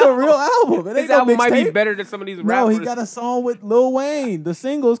 It's Yo, a real album. It His ain't no album might be mixtape. better than some of these No, rappers. he got a song with Lil Wayne. The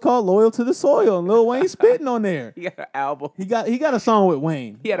single is called "Loyal to the Soil," and Lil Wayne spitting on there. He got an album. He got a song with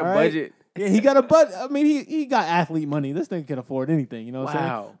Wayne. He had a all right? budget. Yeah, he got a budget. I mean, he got athlete money. This nigga can afford anything. You know what I'm saying?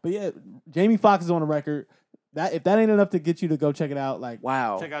 Wow. But yeah, Jamie Foxx is on the record. That if that ain't enough to get you to go check it out, like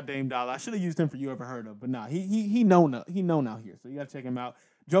Wow. check out Dame Dollar. I should have used him for You Ever Heard Of, but nah, he known out here, so you gotta check him out.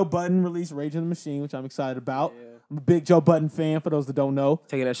 Joe Budden released Rage in the Machine, which I'm excited about. Yeah. I'm a big Joe Budden fan. For those that don't know,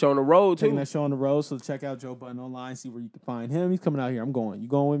 Taking that show on the road too. taking that show on the road. So check out Joe Budden online, see where you can find him. He's coming out here. I'm going. You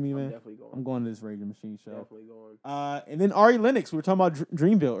going with me, man? Definitely going. I'm going to this Rage in the Machine show. Definitely going. And then Ari Lennox. We were talking about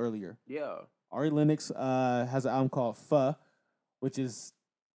Dreamville earlier. Yeah. Ari Lennox has an album called Pho, which is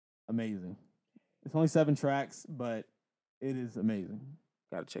amazing. It's only 7 tracks, but it is amazing.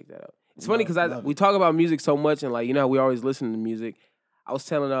 Gotta check that out. It's funny because Love we it. talk about music so much and like how we always listen to music. I was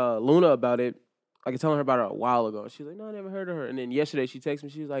telling Luna about it. Like telling her about it a while ago. She's like, "No, I never heard of her." And then yesterday she texted me.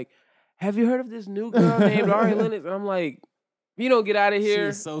 She was like, "Have you heard of this new girl named Ari Lennox?" And I'm like, If you don't get out of She here,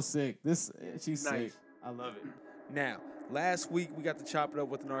 is so sick. She's Nice. sick. I love it. Now, last week we got to chop it up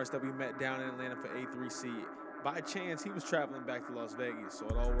with an artist that we met down in Atlanta for A3C. By chance, he was traveling back to Las Vegas, so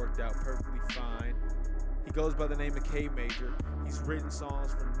it all worked out perfectly fine. He goes by the name of K Major. He's written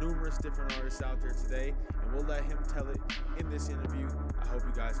songs for numerous different artists out there today, and we'll let him tell it in this interview. I hope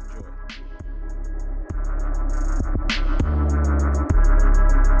you guys enjoy it.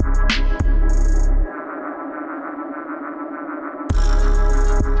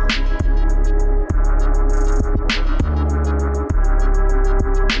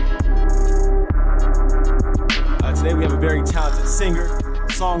 Today we have a very talented singer,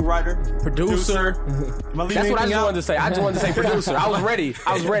 songwriter, producer. Am I leaving That's what I anything just out? wanted to say. I just wanted to say producer. I was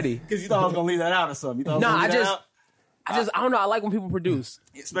ready. Because you thought I was gonna leave that out or something. You thought I was Nah, gonna leave that out? I don't know. I like when people produce.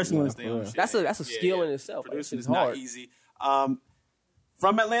 Especially when it's their own shit. That's a skill in itself. Producing It's is not hard. easy.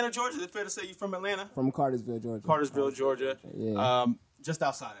 From Atlanta, Georgia. Is it fair to say you're from Atlanta? From Cartersville, Georgia. Cartersville, Georgia. Yeah. Just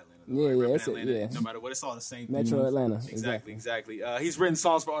outside Atlanta. Yeah, Repping yeah, it's a- Atlanta. yeah. No matter what, it's all the same thing. Metro Atlanta. Exactly. He's written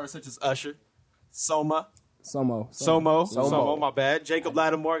songs for artists such as Usher, Somo, Somo. my bad. Jacob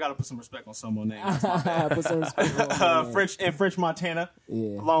Lattimore. I gotta put some respect on Somo name. Put some respect on my name. French Montana,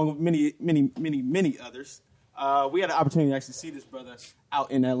 Yeah. along with many others. We had an opportunity to actually see this brother out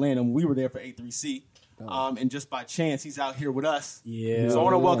in Atlanta. We were there for A3C. And just by chance, he's out here with us. Yeah. So I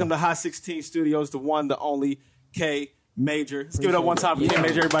want to Yeah. welcome to Hot 16 Studios, the one, the only K Major. Let's give it up one time for K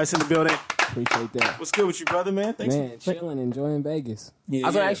Major. Everybody's in the building. Appreciate that. What's good with you, brother, man? Thanks. Man, chilling, enjoying Vegas. Yeah, I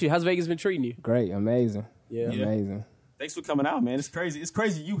was gonna yeah. ask you, how's Vegas been treating you? Great, amazing. Yeah. Amazing. Thanks for coming out, man. It's crazy. It's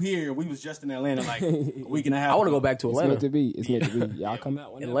crazy you here. We was just in Atlanta like a week and a half I want to ago. go back to It's Atlanta. meant to be. It's meant to be. Y'all come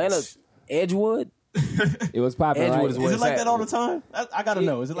out. whenever. Atlanta, Edgewood. It was popping, Edgewood right? is Is where it it's like at. that all the time? I gotta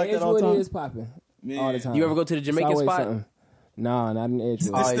know. Is it like that all the Edgewood time? is popping Man. all the time. You ever go to the It's Jamaican always spot? something. Nah, not in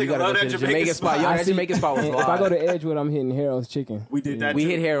Edgewood. Oh, This you nigga gotta love go that to the Jamaican Jamaican spot. spot. Yo, I that see- Jamaican spot was And if I live. go to Edgewood, I'm hitting Harold's Chicken. We did that. We too.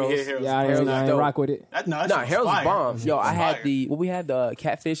 hit Harold's. Harold's. Yeah, I Harold's ain't dope. rock with it. That Nah, shit was Harold's fire. bomb. That Yo, shit was I had fire. we had the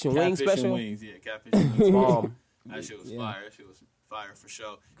catfish and wings Catfish special. and wings. Yeah, catfish and wings. Bomb. That shit was fire. That shit was fire for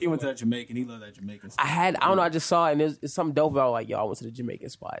sure. He went to that Jamaican. He loved that Jamaican stuff. I don't know. I just saw it and it's something dope about like, yo, I went to the Jamaican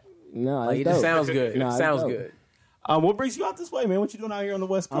spot. No, Like, it's it just dope. sounds good. Nah, It it's sounds dope. good. What brings you out this way, man? What you doing out here on the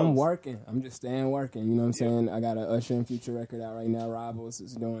West Coast? I'm working. I'm just staying working. You know what I'm saying? I got a Usher and Future record out right now. Rivals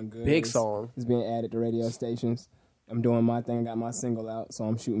is doing good. Big It's- song. It's being added to radio stations. I'm doing my thing. I got my single out, so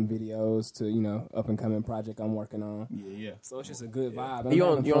I'm shooting videos to up and coming project I'm working on. Yeah. So it's just a good vibe. I'm You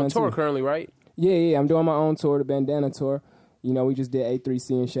having on you on fun, tour too. currently, right? Yeah. I'm doing my own tour, the Bandana Tour. We just did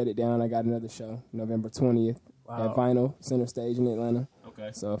A3C and shut it down. I got another show November 20th Wow. at Vinyl Center Stage in Atlanta. Okay.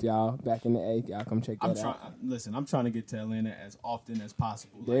 So if y'all back in the A, y'all come check I'm that trying. out. Listen, I'm trying to get to Atlanta as often as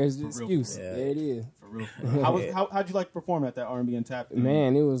possible. Like, There's the for real, excuse. Yeah. There it is. For real. How'd you like to perform at that R&B and Tap?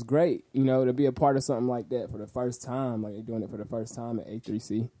 Man, it was great, to be a part of something like that for the first time, like doing it for the first time at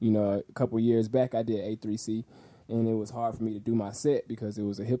A3C. A couple years back, I did A3C, and it was hard for me to do my set because it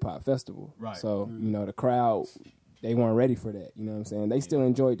was a hip-hop festival. Right. So, the crowd, they weren't ready for that, you know what I'm saying? They still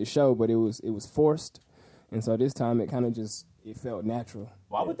enjoyed the show, but it was forced, and so this time it kind of just, it felt natural.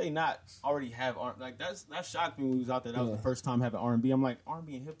 Why would they not already have like that shocked me when we was out there. That was Yeah. the first time having R&B. I'm like,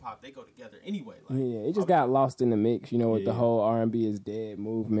 R&B and hip hop, they go together anyway. Like, Yeah, it just got lost in the mix, with the Yeah. whole R&B is dead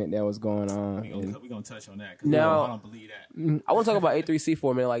movement that was going on. we and- gonna touch on that because Now- I don't believe that. I want to talk about A3C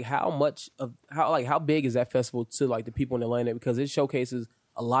for a minute. Like, how big is that festival to like the people in Atlanta? Because it showcases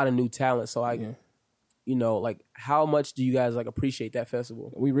a lot of new talent. So how much do you guys like appreciate that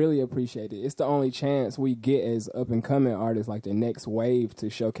festival? We really appreciate it. It's the only chance we get as up and coming artists, like the next wave, to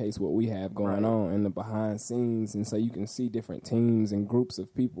showcase what we have going on in the behind scenes, and so you can see different teams and groups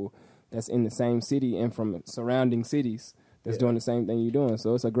of people that's in the same city and from surrounding cities that's doing the same thing you're doing.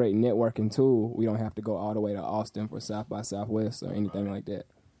 So it's a great networking tool. We don't have to go all the way to Austin for South by Southwest or anything like that.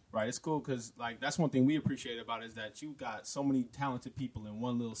 Right, it's cool because like that's one thing we appreciate about it is that you got so many talented people in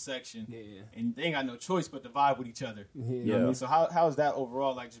one little section, and they ain't got no choice but to vibe with each other. You know what I mean? So how is that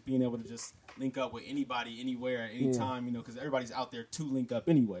overall? Like just being able to just link up with anybody, anywhere, at any time. Because everybody's out there to link up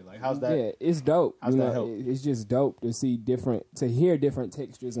anyway. Like how's that? Yeah, it's dope. How's that help? It's just dope to see to hear different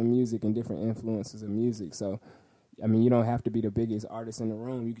textures of music and different influences of music. So, you don't have to be the biggest artist in the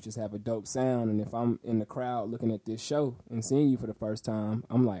room. You could just have a dope sound. And if I'm in the crowd looking at this show and seeing you for the first time,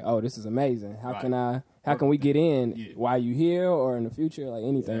 I'm like, oh, this is amazing. How can we get in while you here or in the future? Like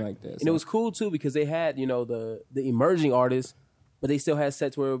anything like that. And it was cool too because they had the emerging artists, but they still had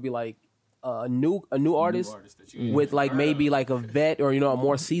sets where it would be like a new artist that you with like maybe like a vet or a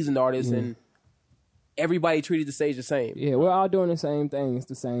more seasoned artist, and everybody treated the stage the same. Yeah, we're all doing the same thing. It's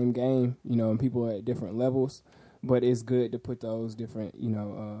the same game, and people are at different levels. But it's good to put those different,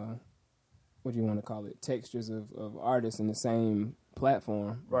 what do you want to call it, textures of artists in the same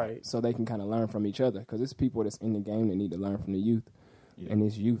platform, Right. so they can kind of learn from each other, because it's people that's in the game that need to learn from the youth, and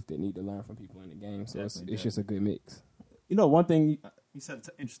it's youth that need to learn from people in the game. So it's just a good mix. You know, one thing you said, it's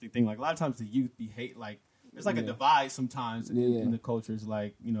an interesting thing. Like a lot of times the youth be hate. Like there's like a divide sometimes in the cultures.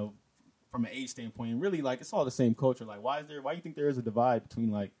 Like, you know, from an age standpoint, and really like it's all the same culture. Like why do you think there is a divide between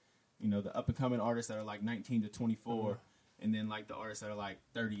like, you know, the up and coming artists that are like 19 to 24, and then like the artists that are like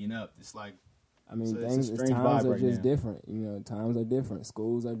 30 and up? It's like, I mean, so times are just different. You know, times are different.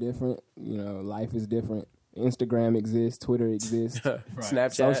 Schools are different. You know, life is different. Instagram exists. Twitter exists.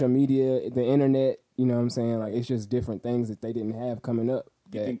 Snapchat. Social media, the internet. You know what I'm saying? Like, it's just different things that they didn't have coming up.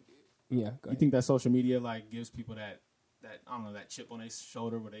 You think that social media like gives people that I don't know, that chip on their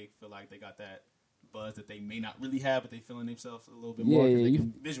shoulder where they feel like they got that buzz that they may not really have, but they feeling themselves a little bit more because they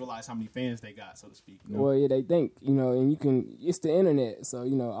can visualize how many fans they got, so to speak. You know? Well, yeah, they think, you know, and it's the internet, so,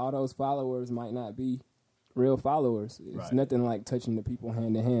 you know, all those followers might not be real followers. It's nothing like touching the people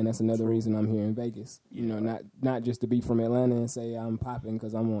hand to hand. That's another reason I'm here in Vegas. You know, not just to be from Atlanta and say I'm popping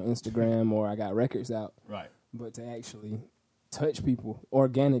because I'm on Instagram or I got records out. Right. But to actually touch people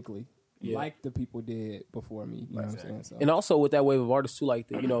organically. Like the people did before me, you know what I'm saying? So. And also with that wave of artists too, like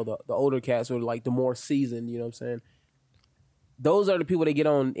the older cats or like the more seasoned, you know what I'm saying? Those are the people that get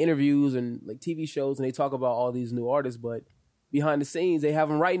on interviews and like TV shows and they talk about all these new artists, but behind the scenes they have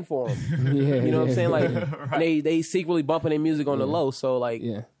them writing for them. You know what I'm saying? Like and they secretly bumping their music on the low. So like,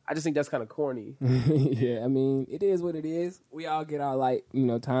 I just think that's kind of corny. I mean, it is what it is. We all get our like, you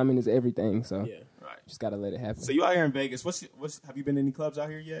know, timing is everything. So just gotta let it happen. So you out here in Vegas? Have you been to any clubs out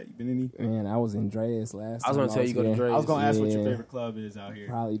here yet? You been any? Man, I was in Dre's last time. I was gonna tell you go to Dre's. I was gonna ask what your favorite club is out here.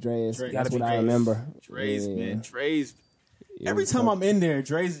 Probably Dre's. That's what Dre's. I remember. Dre's, man. Dre's. Every time I'm in there,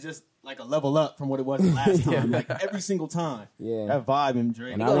 Dre's is just like a level up from what it was the last time. Like every single time. Yeah. That vibe in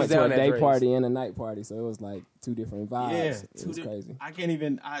Dre's. And I went to a day party and a night party, so it was like two different vibes. Yeah, it was crazy. I can't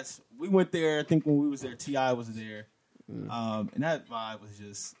even. We went there. I think when we was there, T.I. was there, and that vibe was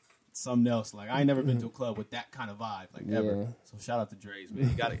just something else. Like I ain't never been to a club with that kind of vibe, like ever. So shout out to Dre's, man.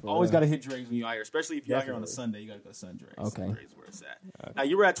 You gotta always gotta hit Dre's when you're out here, especially if you're out here on a Sunday. You gotta go to Sun Dre's. Okay, Dre's where it's at. Now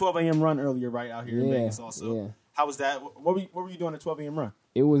you were at 12 a.m. run earlier, right out here in Vegas, also. Yeah. How was that? What were you doing at 12 a.m. run?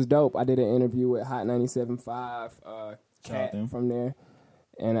 It was dope. I did an interview with Hot 97.5, Cat from there,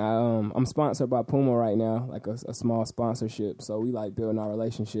 and I'm sponsored by Puma right now, like a small sponsorship. So we like building our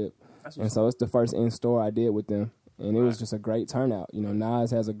relationship, and so it's the first in store I did with them. And it was just a great turnout. You know,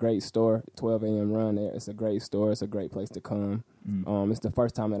 Nas has a great store, 12 a.m. run there. It's a great store. It's a great place to come. It's the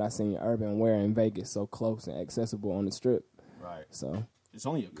first time that I seen urban wear in Vegas so close and accessible on the Strip. Right. So it's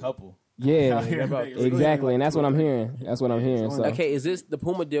only a couple. Yeah, exactly. And that's what I'm hearing. That's what I'm hearing. So. Okay, is this the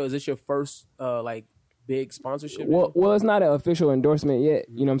Puma deal? Is this your first like big sponsorship? Well, it's not an official endorsement yet.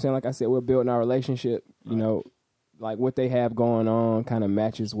 You know what I'm saying? Like I said, we're building our relationship. You know, like what they have going on kind of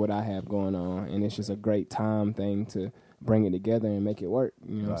matches what I have going on, and it's just a great time thing to bring it together and make it work.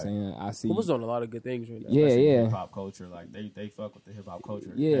 You know what I'm saying? I see. Puma's doing a lot of good things right now. Yeah. Hip hop culture, like they fuck with the hip hop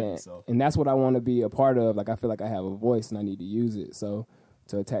culture. Yeah, so. And that's what I want to be a part of. Like I feel like I have a voice and I need to use it. So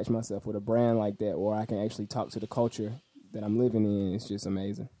to attach myself with a brand like that, where I can actually talk to the culture that I'm living in, it's just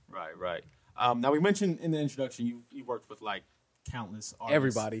amazing. Right. Now we mentioned in the introduction you worked with like countless artists.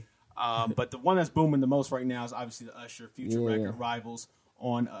 Everybody. But the one that's booming the most right now is obviously the Usher Future record Rivals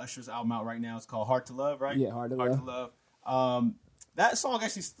on Usher's album out right now. It's called Hard to Love, right? Yeah, Hard to Love. That song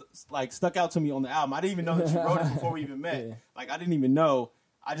actually stuck out to me on the album. I didn't even know that you wrote it before we even met. Yeah. Like I didn't even know.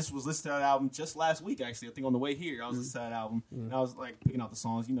 I just was listening to that album just last week, actually. I think on the way here, I was listening to that album, and I was like picking out the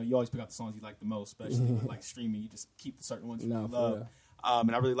songs. You know, you always pick out the songs you like the most, especially with like streaming. You just keep the certain ones you love.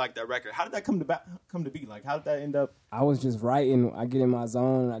 And I really like that record. How did that come to be? Like, how did that end up? I was just writing. I get in my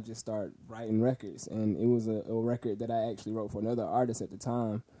zone, and I just start writing records. And it was a record that I actually wrote for another artist at the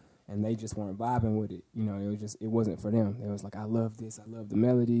time, and they just weren't vibing with it. You know, it wasn't for them. It was like, I love this, I love the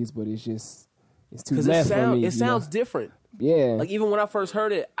melodies, but it's too left for me. It sounds different. Yeah. Like even when I first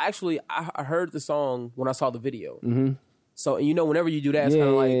heard it, actually, I heard the song when I saw the video. Mm-hmm. So, and you know, whenever you do that, it's kind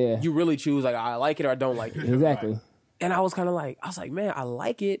of like you really choose, like, I like it or I don't like it. Exactly. And I was like, man, I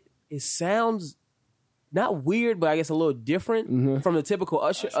like it. It sounds not weird, but I guess a little different from the typical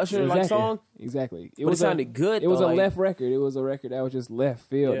Usher like song. Exactly. It sounded good. It was though, a left record. It was a record that was just left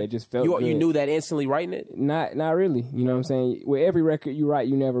field. It just felt good. You knew that instantly writing it? Not really. You know what I'm saying? With every record you write,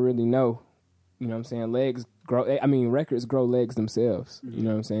 you never really know. You know what I'm saying? Records grow legs themselves. You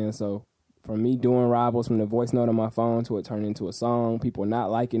know what I'm saying? So from me doing Rivals, from the voice note on my phone to it turning into a song, people not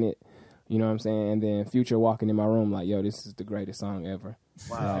liking it, you know what I'm saying? And then Future walking in my room like, yo, this is the greatest song ever.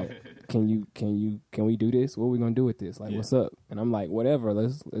 Wow. Can we do this? What are we gonna do with this? Like, what's up? And I'm like, whatever,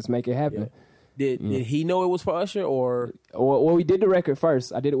 let's make it happen. Did he know it was for Usher or? Well, we did the record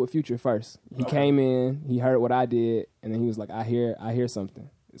first. I did it with Future first. He came in, he heard what I did, and then he was like, I hear something.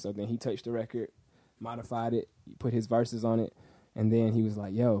 So then he touched the record, modified it, he put his verses on it, and then he was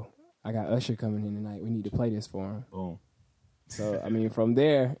like, yo, I got Usher coming in tonight. We need to play this for him. Boom. So, I mean, from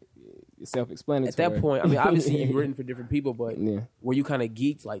there, it's self-explanatory. At that point, I mean, obviously you've written for different people, but were you kind of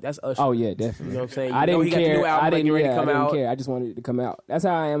geeked? Like, that's Usher. Oh, yeah, definitely. You know what I'm saying? I didn't he care. got the new album, I didn't, ready to come I didn't out. care. I just wanted it to come out. That's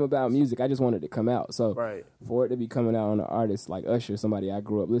how I am about music. I just wanted it to come out. So Right. for it to be coming out on an artist like Usher, somebody I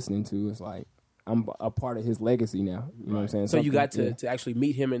grew up listening to, it's like I'm a part of his legacy now. You know what I'm saying? So you got to actually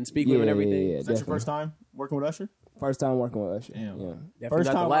meet him and speak with him and everything? Yeah, Is that your first time working with Usher? First time working with Usher. Damn. Yeah. Definitely First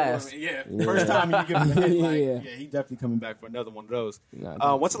not time the last. First time you give him a hit, like, Yeah. he definitely coming back for another one of those.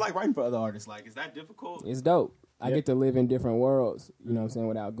 Nah, What's it like writing for other artists? Like, is that difficult? It's dope. I Yeah. get to live in different worlds, you know what I'm saying,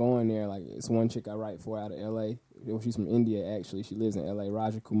 without going there. Like, it's one chick I write for out of L.A. She's from India, actually. She lives in L.A.,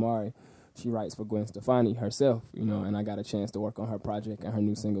 Raja Kumari. She writes for Gwen Stefani herself, you know, and I got a chance to work on her project and her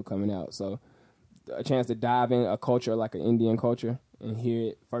new single coming out. So a chance to dive in a culture like an Indian culture and hear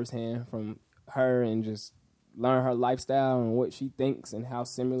it firsthand from her and just learn her lifestyle and what she thinks and how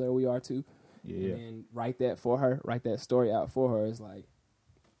similar we are to. Yeah. And then write that for her, write that story out for her. It's like,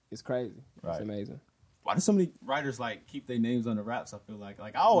 it's crazy. Right. It's amazing. Why do so many writers like keep their names under wraps? I feel like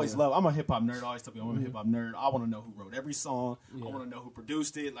I always love. I'm a hip hop nerd. I always tell people I'm a hip hop nerd. I want to know who wrote every song. I want to know who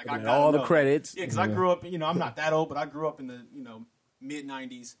produced it. Like I And got all the credits. Yeah, because I grew up. I'm not that old, but I grew up in the mid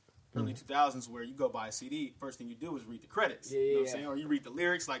 '90s, early 2000s, where you go buy a CD. First thing you do is read the credits. You know what I'm saying? Or you read the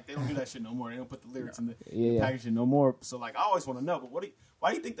lyrics. Like they don't do that shit no more. They don't put the lyrics in the packaging no more. So like I always want to know. But why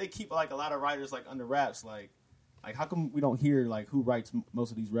do you think they keep like a lot of writers like under wraps? Like, how come we don't hear, like, who writes most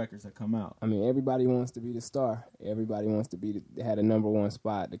of these records that come out? I mean, everybody wants to be the star. Everybody wants to be had a number one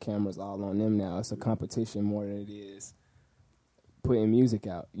spot. The camera's all on them now. It's a competition more than it is putting music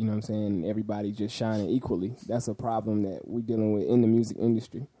out. You know what I'm saying? Everybody just shining equally. That's a problem that we're dealing with in the music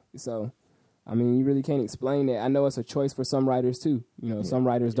industry. So, I mean, you really can't explain that. I know it's a choice for some writers, too. You know, some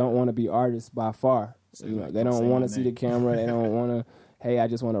writers don't want to be artists by far. So, they don't want to see the camera. They don't want to... Hey, I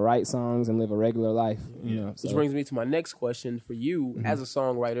just want to write songs and live a regular life. You know, so. Which brings me to my next question for you as a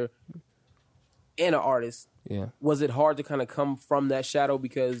songwriter and an artist. Yeah. Was it hard to kind of come from that shadow?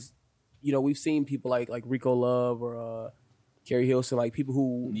 Because, we've seen people like Rico Love or Kerry Hilson, like people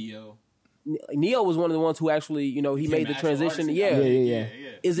who... Neo was one of the ones who actually, he made the transition. Yeah.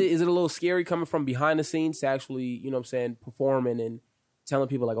 Is it a little scary coming from behind the scenes to actually, performing and telling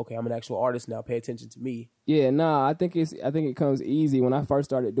people like, okay, I'm an actual artist now, pay attention to me? Yeah, I think it comes easy. When I first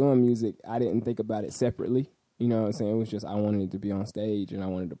started doing music, I didn't think about it separately. You know what I'm saying? It was just I wanted to be on stage and I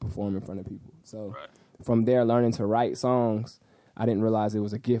wanted to perform in front of people. So from there, learning to write songs, I didn't realize it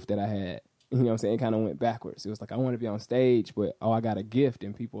was a gift that I had. You know what I'm saying? It kind of went backwards. It was like I want to be on stage, but I got a gift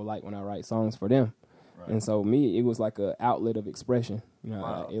and people like when I write songs for them. And so it was like an outlet of expression.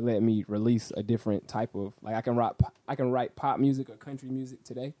 It let me release a different type of, like I can write pop music or country music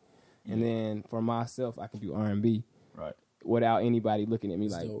today, and then for myself I can do R&B, without anybody looking at me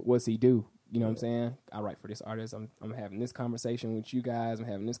like, what's he do? You know what I'm saying? I write for this artist. I'm having this conversation with you guys. I'm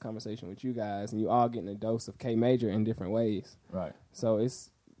having this conversation with you guys, and you all getting a dose of K Major in different ways. Right. So it's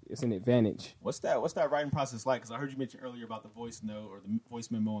an advantage. What's that writing process like? Because I heard you mention earlier about the voice note or the voice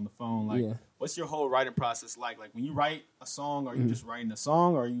memo on the phone. Like, what's your whole writing process like? Like, when you write a song, are you just writing a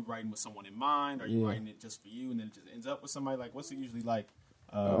song, or are you writing with someone in mind? Are you writing it just for you, and then it just ends up with somebody? Like, what's it usually like?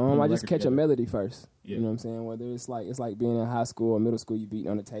 I just catch a melody first. You know what I'm saying? Whether it's like being in high school or middle school, you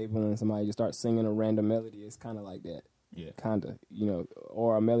beating on the table and somebody just starts singing a random melody. It's kind of like that. Yeah. Kind of,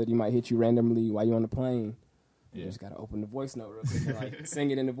 or a melody might hit you randomly while you're on the plane. You just got to open the voice note real quick and like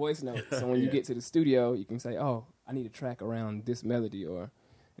sing it in the voice note. So when you get to the studio, you can say, oh, I need a track around this melody. Or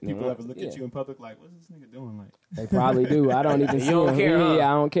people ever look at you in public like, what's this nigga doing? Like, they probably do. I don't even see don't them. care, huh? Yeah,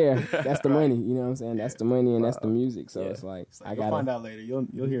 I don't care. That's the money. You know what I'm saying? That's the money and that's the music. So it's like I got to find out later.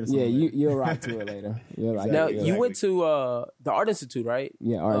 You'll hear the song. Yeah, later. you'll rock to it later. Now, you went to the Art Institute, right?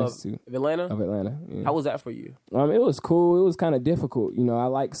 Yeah, Art Institute. Of Atlanta? Of Atlanta. Yeah. How was that for you? It was cool. It was kind of difficult. I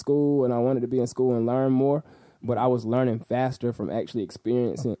liked school and I wanted to be in school and learn more. But I was learning faster from actually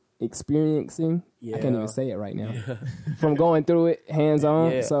experiencing. I can't even say it right now. From going through it hands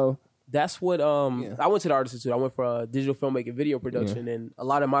on. Yeah. So that's what I went to the Art Institute. I went for digital filmmaking, video production, and a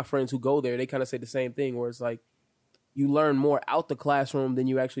lot of my friends who go there, they kind of say the same thing, where it's like you learn more out the classroom than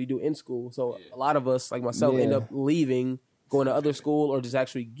you actually do in school. So a lot of us, like myself, end up leaving, going to other school, or just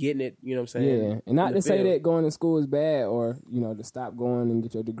actually getting it. You know what I'm saying? Yeah, and not to say that going to school is bad or to stop going and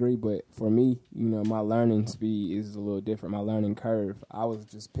get your degree, but for me, my learning speed is a little different. My learning curve, I was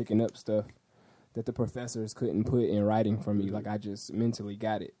just picking up stuff that the professors couldn't put in writing for me. Like I just mentally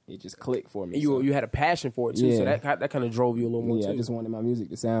got it. It just clicked for me. And So, you had a passion for it too, so Yeah. that kind of drove you a little more yeah, too. I just wanted my music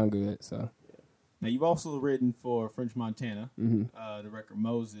to sound good. So Now you've also written for French Montana, Mm-hmm. the record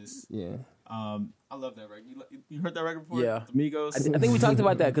Moses. yeah. I love that record. You heard that record before? Yeah. The Migos. I think we talked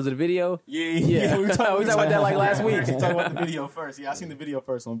about that because of the video. Yeah. We talked about that like last week. We talked about the video first. Yeah, I seen the video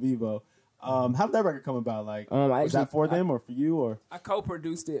first on Vivo. How did that record come about? Like, I was that actually- for them or for you or? I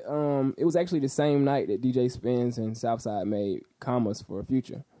co-produced it. It was actually the same night that DJ Spins and Southside made Commas for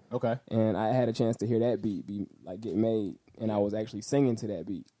Future. Okay. And I had a chance to hear that beat be like get made, and I was actually singing to that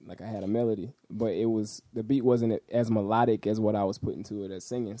beat. Like I had a melody, but the beat wasn't as melodic as what I was putting to it as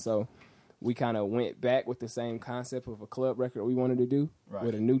singing. So we kind of went back with the same concept of a club record we wanted to do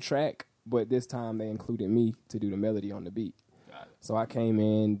with a new track, but this time they included me to do the melody on the beat. Got it. So I came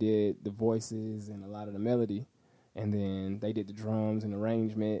in, did the voices and a lot of the melody, and then they did the drums and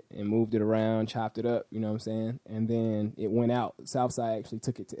arrangement and moved it around, chopped it up, you know what I'm saying? And then it went out. Southside actually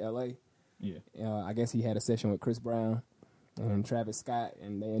took it to L.A. Yeah. I guess he had a session with Chris Brown and Travis Scott,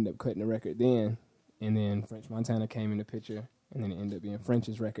 and they ended up cutting the record then. And then French Montana came in the picture, and then it ended up being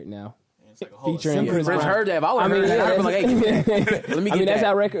French's record now. It's like a whole Featuring assembly Chris line. French heard that. If I would have heard that, I'd be like, hey, let me get that's that.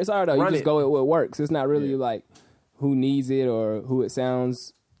 how records are, though. Run You just it. go with what works. It's not really like who needs it or who it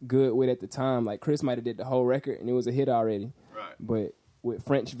sounds good with at the time. Like Chris might have did the whole record, and it was a hit already. Right. But with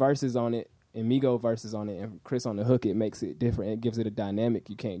French verses on it and Migo verses on it and Chris on the hook, it makes it different. It gives it a dynamic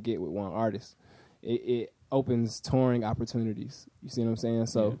you can't get with one artist. It opens touring opportunities. You see what I'm saying?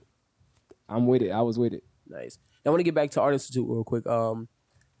 So I'm with it. I was with it. Nice. Now, I want to get back to Art Institute real quick.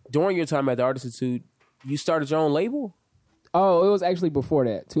 During your time at the Art Institute, you started your own label? Oh, it was actually before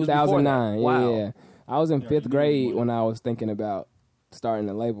that, was before that. 2009. Wow. Yeah. I was in fifth grade when I was thinking about starting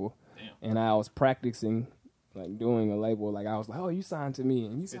a label. Damn. And I was practicing, like, doing a label. Like, I was like, oh, you signed to me,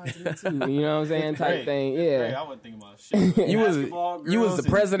 and you signed to me, too. You know what I'm saying? Type Great. thing. Hey, Yeah. I wasn't thinking about shit. You was the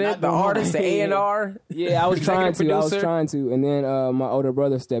president, the artist, the A&R. Yeah, I was trying executive to. I was producer. trying to. And then my older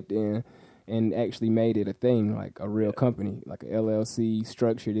brother stepped in and actually made it a thing, like a real company, like a LLC,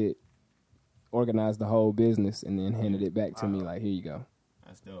 structured it, organized the whole business, and then handed it back to me, like, here you go.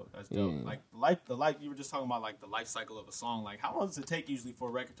 That's dope. That's dope. Yeah. Like the life you were just talking about, like the life cycle of a song. Like, how long does it take usually for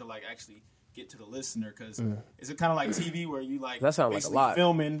a record to like actually get to the listener? Because is it kind of like TV where you like That sounds like a basically lot.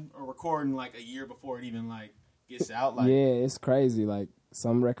 filming or recording like a year before it even like gets out? Like, Yeah, it's crazy. Like,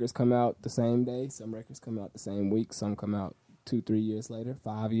 some records come out the same day, some records come out the same week, some come out 2-3 years later,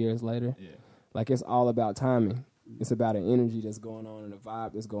 5 years later. yeah, Like, it's all about timing. It's about an energy that's going on and a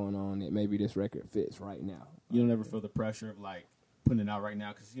vibe that's going on that maybe this record fits right now. you don't ever feel the pressure of like putting it out right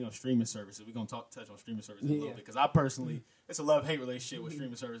now because streaming services. We're gonna touch on streaming services a little bit because I personally, it's a love hate relationship with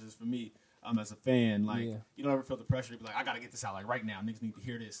streaming services for me. As a fan, like you don't ever feel the pressure to be like, I gotta get this out like right now. Niggas need to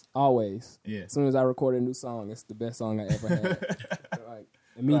hear this. Always. Yeah. As soon as I record a new song, it's the best song I ever had. Like,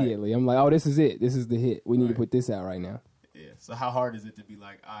 immediately. I'm like, oh, this is it. This is the hit. We need to put this out right now. Yeah. So how hard is it to be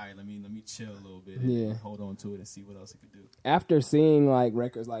like, all right, let me chill a little bit and hold on to it and see what else it could do? After seeing like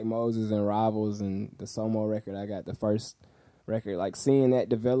records like Moses and Rivals and the Somo record, I got the first record, like seeing that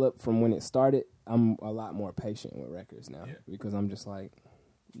develop from when it started, I'm a lot more patient with records now because I'm just like,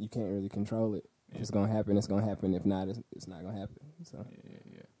 you can't really control it. If it's gonna happen, it's gonna happen. If not, it's not gonna happen. So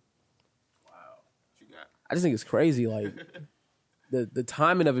Yeah. Wow. What you got? I just think it's crazy, like the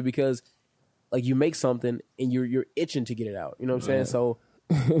timing of it, because like you make something and you're itching to get it out. You know what I'm saying? So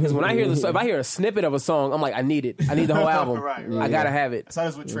because when I hear if I hear a snippet of a song, I'm like, I need it. I need the whole album. Right. I gotta have it. I saw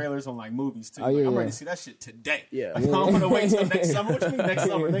this with trailers on like movies too. Oh, Like, yeah, I'm yeah. ready to see that shit today. Yeah. Like, I don't want to wait till next summer. What you mean next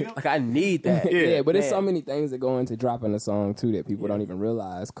summer, nigga? Like I need that. yeah, but there's so man. many things that go into dropping a song too that people don't even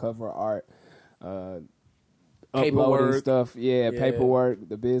realize. Cover art, uploading Paperwork. stuff, Yeah. paperwork,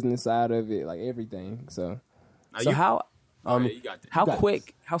 the business side of it, like everything. So So how Yeah, you got this. how got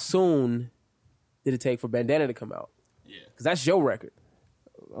quick, how soon did it take for Bandana to come out? Yeah. Because that's your record.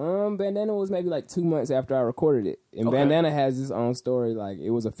 Bandana was maybe like 2 months after I recorded it. And Okay. Bandana has its own story. Like, it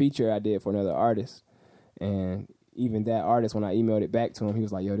was a feature I did for another artist. And even that artist, when I emailed it back to him, he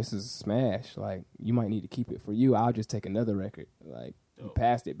was like, yo, this is a smash. Like, you might need to keep it for you. I'll just take another record. Like, he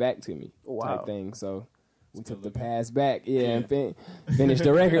passed it back to me Wow. type thing. So we Still took the looking. pass back. And finished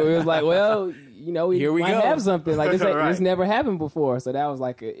the record. We was like, well, we Here we might go. have something. Like, this, Right. this never happened before. So that was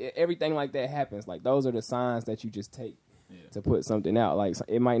like, everything like that happens. Like, those are the signs that you just take to put something out. Like,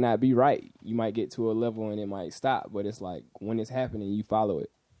 it might not be right. You might get to a level and it might stop, but it's like when it's happening, you follow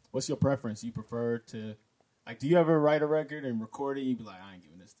it. What's your preference? You prefer to, like, do you ever write a record and record it? And you be like, I ain't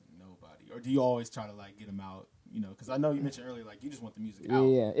giving this to nobody, or do you always try to like get them out? Because I know you mentioned earlier, like you just want the music out.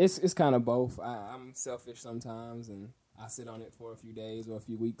 Yeah, it's kind of both. I'm selfish sometimes, and I sit on it for a few days or a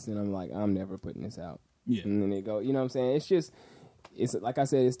few weeks, and I'm like, I'm never putting this out. Yeah. And then they go, you know what I'm saying? It's like I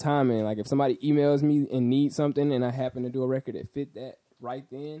said, it's timing. Like if somebody emails me and needs something, and I happen to do a record that fit that right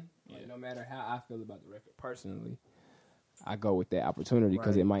then, like no matter how I feel about the record personally, I go with that opportunity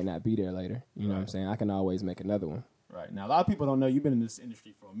because it might not be there later. You know what I'm saying? I can always make another one. Right. Now, a lot of people don't know you've been in this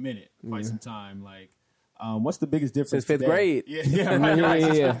industry for a minute, quite some time. Like, what's the biggest difference? Since fifth today? grade. Yeah, right.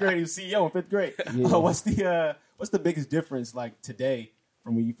 Since Yeah. fifth grade, he was CEO in fifth grade. Yeah. What's the biggest difference, like, today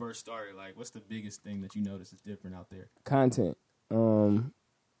from when you first started? Like, what's the biggest thing that you notice is different out there? Content.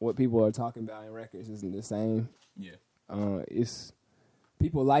 What people are talking about in records isn't the same. Yeah. It's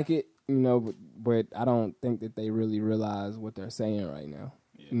people like it, you know, but I don't think that they really realize what they're saying right now.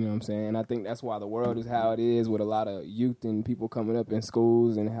 Yeah. You know what I'm saying? And I think that's why the world is how it is, with a lot of youth and people coming up in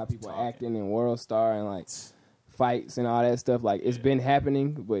schools and how people are acting in World Star and like fights and all that stuff. Like it's been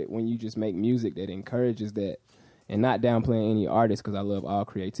happening, but when you just make music that encourages that, and not downplaying any artist because I love all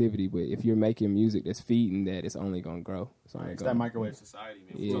creativity, but if you're making music that's feeding that, it's only gonna grow. It's only It's gonna that microwave society,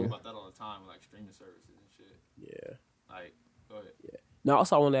 man. We Yeah. talk about that all the time with like streaming services and shit. Yeah. Like, go ahead. Yeah. Now,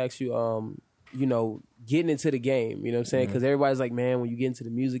 also, I want to ask you, you know, getting into the game, you know what I'm saying? Because everybody's like, man, when you get into the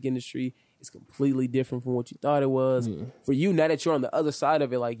music industry, it's completely different from what you thought it was. For you, now that you're on the other side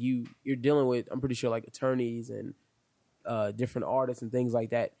of it, like you're dealing with, I'm pretty sure, like attorneys and different artists and things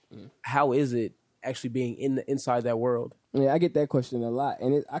like that. How is it actually being inside that world? Yeah, I get that question a lot,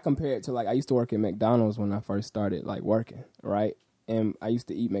 and I compare it to like I used to work at McDonald's when I first started like working, right? And I used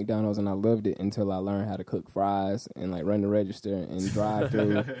to eat McDonald's and I loved it until I learned how to cook fries and like run the register and drive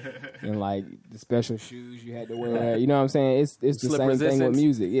through and like the special shoes you had to wear. You know what I'm saying? It's the Slip same thing resistance. with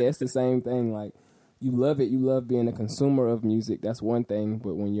music. Yeah, it's the same thing. Like you love it, you love being a consumer of music. That's one thing,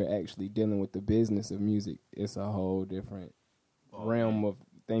 but when you're actually dealing with the business of music, it's a whole different realm of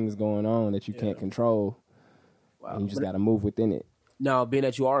things going on that you can't control. Wow. And you just got to move within it. Now, being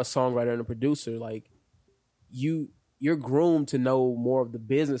that you are a songwriter and a producer, like you're groomed to know more of the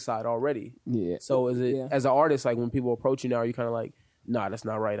business side already. Yeah. So is it, Yeah. as an artist, like when people approach you now, are you kind of like, nah, that's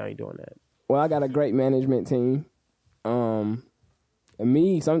not right, I ain't doing that? Well, I got a great management team. And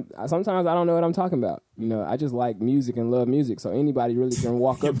me, sometimes I don't know what I'm talking about. You know, I just like music and love music, so anybody really can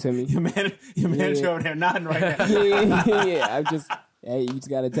walk up to me. Your manager over there nodding right now. Yeah, hey, you just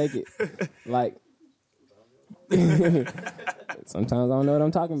got to take it. Like, sometimes I don't know what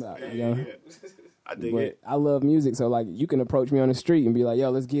I'm talking about. You know? I dig But it. I love music, so like you can approach me on the street and be like, "Yo,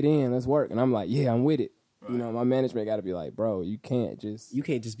 let's get in, let's work," and I'm like, "Yeah, I'm with it." You know, my management got to be like, "Bro, you can't just." You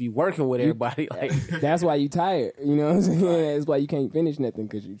can't just be working with everybody. Like, That's why you tired. You know what I'm saying? That's why you can't finish nothing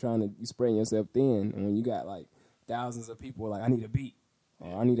because you spreading yourself thin, and when you got like thousands of people, like I need a beat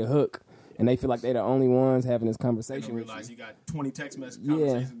or I need a hook, and they feel like they're the only ones having this You conversation don't with realize you. you got 20 text message Yeah.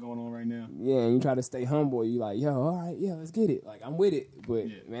 conversations going on right now. Yeah, and you try to stay humble. You like, yo, all right, yeah, let's get it. Like I'm with it, but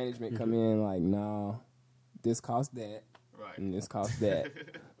Yeah. management come in like, nah, this costs that, Right. and this costs that.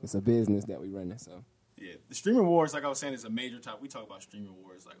 It's a business that we running, so. Yeah, the streaming wars, like I was saying, is a major topic. We talk about streaming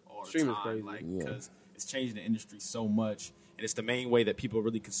wars like all the Streaming's time, crazy. like Yeah. because it's changing the industry so much, and it's the main way that people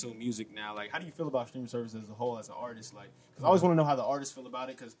really consume music now. Like, how do you feel about streaming services as a whole, as an artist? Like, because I always want to know how the artists feel about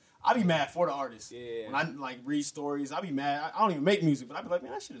it. Because I be mad for the artists. Yeah. When I like read stories, I be mad. I don't even make music, but I be like,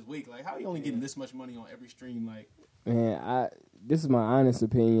 man, that shit is weak. Like, how are you only getting this much money on every stream? Like, Man, this is my honest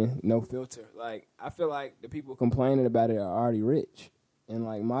opinion, no filter. Like, I feel like the people complaining about it are already rich. And,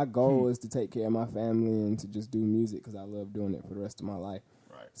 like, my goal is to take care of my family and to just do music because I love doing it for the rest of my life.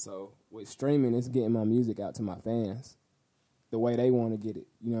 right? So, with streaming, it's getting my music out to my fans the way they want to get it.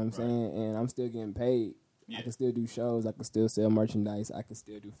 You know what I'm saying? And I'm still getting paid. Yeah. I can still do shows. I can still sell merchandise. I can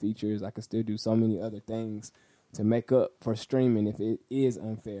still do features. I can still do so many other things to make up for streaming if it is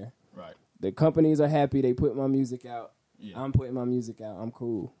unfair. Right. The companies are happy. They put my music out. Yeah. I'm putting my music out. I'm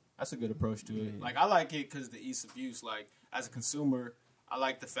cool. That's a good approach to it. Like, I like it because the ease of use. Like, as a consumer, I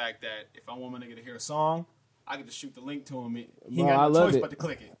like the fact that if I want my nigga to hear a song, I can just shoot the link to him. He Bro, ain't I got no love choice it. but to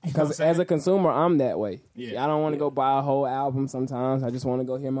click it. You know what I'm Because saying? as a consumer, I'm that way. Yeah. I don't want to go buy a whole album sometimes. I just want to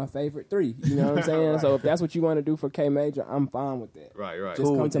go hear my favorite 3. You know what I'm saying? So if that's what you want to do for K Major, I'm fine with that. Right, right. Just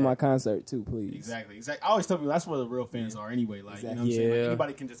Cool come with to that. my concert too, please. Exactly. I always tell people that's where the real fans are anyway. Like, you know what I'm saying? Like, Yeah.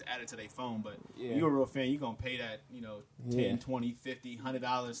 anybody can just add it to their phone, but Yeah. you a real fan, you're going to pay that, you know, Yeah. 10, 20, 50,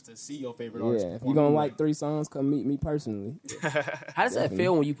 $100 to see your favorite artist Yeah, if perform you're going to anyway. like 3 songs, come meet me personally. how does that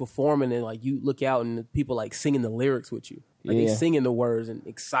feel when you performing and like you look out and the people like singing the lyrics with you? Like they Yeah. singing the words and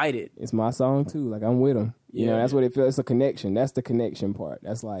excited. It's my song too. Like I'm with them. You know, Yeah. that's what it feels. It's a connection. That's the connection part.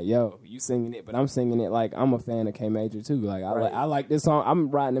 That's like, yo, you singing it, but I'm singing it like I'm a fan of K Major too. Like I Right. like this song. I'm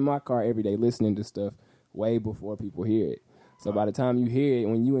riding in my car every day listening to stuff way before people hear it. So by the time you hear it,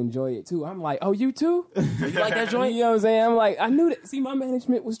 when you enjoy it too, I'm like, oh, you too? You like that joint? You know what I'm saying? I'm like, I knew that. See, my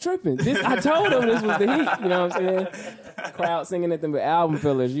management was tripping. I told them this was the heat. You know what I'm saying? Crowd singing at them with album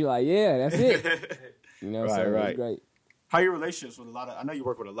fillers. You like, yeah, that's it. You know, Right, so right. it's great. How are your relationships with a lot of? I know you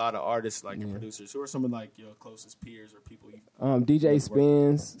work with a lot of artists, like your producers. Who are some of like your closest peers or people you? DJ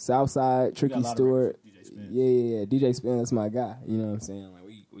Spins, Southside, Tricky got a lot of Stewart. records with DJ Spins. Yeah. DJ Spins, that's my guy. You know what I'm saying? Like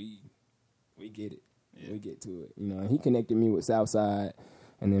we get it. Yeah. We get to it. You know, and he connected me with Southside,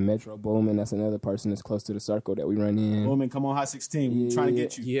 and then Metro Bowman. That's another person that's close to the circle that we run in. Woman, come on, Hot 16. We're trying to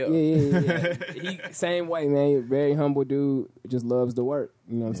get you. Yeah. Yeah. He same way, man. Very humble dude. Just loves the work.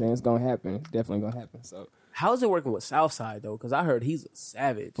 You know what I'm saying? It's gonna happen. It's definitely gonna happen. So How's it working with Southside though? Because I heard he's a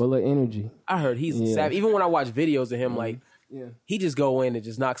savage. full of energy. I heard he's a savage. Even when I watch videos of him, like Yeah. he just go in and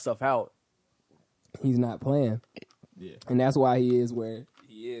just knock stuff out. He's not playing. Yeah. And that's why he is where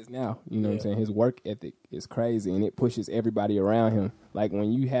he is now. You know what I'm saying? His work ethic is crazy, and it pushes everybody around him. Like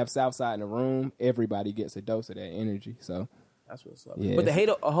when you have Southside in the room, everybody gets a dose of that energy. So That's what's up. Yeah, But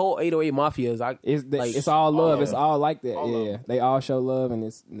the whole 808 Mafia is it's all love. It's all like that. All yeah, love. they all show love,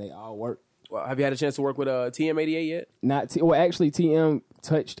 and they all work. Well, have you had a chance to work with TM88 yet? Actually, TM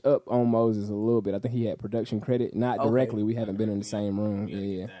touched up on Moses a little bit. I think he had production credit, not Okay. directly. We haven't been in the same room. We gotta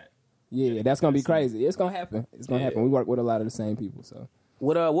Yeah, get that. yeah. That's gonna be crazy. It's gonna happen. It's gonna happen. We work with a lot of the same people. So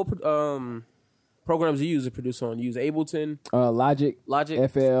What programs do you use to produce on? You use Ableton, Logic, Logic?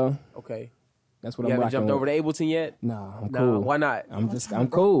 FL. Okay. That's what You I'm haven't rocking jumped with. over to Ableton yet? Nah, I'm Nah, cool. why not? I'm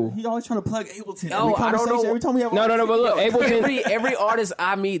cool. He always trying to plug Ableton. No, Every I don't know. conversation, Every time we have No, but look, Ableton. Every artist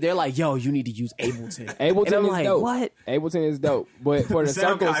I meet, they're like, "Yo, you need to use Ableton." Ableton and I'm is like, dope. "What?" Ableton is dope, but for the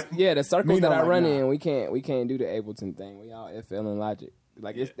Sound circles, guy. the circles Me that know, I like, run nah. in, we can't do the Ableton thing. We all FL and Logic.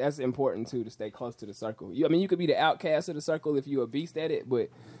 Like that's important too, to stay close to the circle. You could be the outcast of the circle if you're a beast at it, but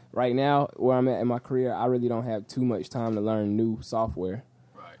right now where I'm at in my career, I really don't have too much time to learn new software.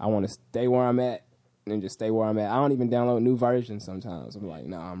 Right. I want to stay where I'm at and just stay where I'm at. I don't even download new versions sometimes. I'm like,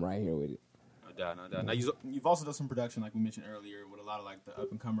 nah, I'm right here with it. No doubt. Now you've also done some production, like we mentioned earlier, with a lot of like the up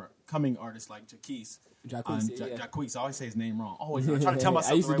and coming artists like Jaquise. Jaquise, yeah. Jaquise. I always say his name wrong. Always. I try to tell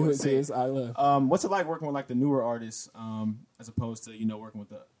myself I used the to right do way it to say too. it. It's- I love. What's it like working with like the newer artists, as opposed to working with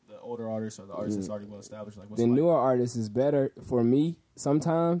the older artists or the artists that's already well established? Like what's The it like? newer artist is better for me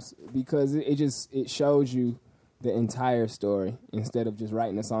sometimes because it shows you the entire story instead of just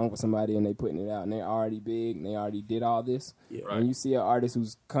writing a song for somebody and they putting it out and they're already big and they already did all this. Yeah. Right. When you see an artist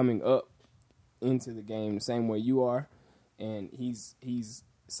who's coming up into the game the same way you are, and he's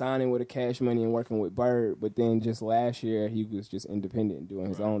signing with a Cash Money and working with Bird, but then just last year he was just independent and doing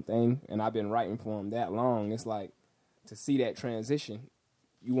his own thing, and I've been writing for him that long. It's like to see that transition.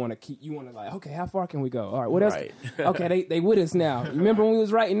 You want to like, okay, how far can we go? All right, what else? Right. Okay, they with us now. You remember when we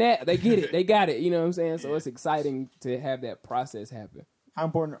was writing that? They get it. They got it. You know what I'm saying? So it's exciting to have that process happen. How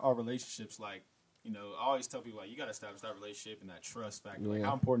important are relationships? Like, I always tell people, like, you got to establish that relationship and that trust factor. Like, Yeah.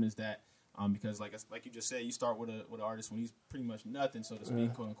 how important is that? Because like you just said, you start with an artist when he's pretty much nothing, so to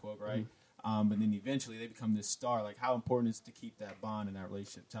speak, quote unquote, right? But then eventually they become this star. Like, how important is it to keep that bond and that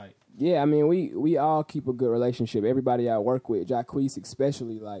relationship tight? Yeah, I mean, we all keep a good relationship. Everybody I work with, Jaquise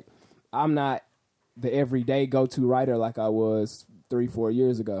especially, like, I'm not the everyday go-to writer like I was 3-4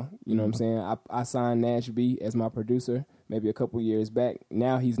 years ago. You know what I'm saying? I signed Nash B as my producer maybe a couple years back.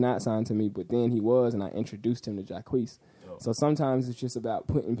 Now he's not signed to me, but then he was, and I introduced him to Jaquise. So sometimes it's just about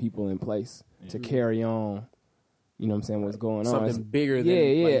putting people in place to carry on. You know what I'm saying? What's going on? Something bigger than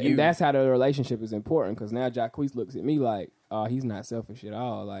yeah. like, you. And that's how the relationship is important because now Jaquise looks at me like, oh, he's not selfish at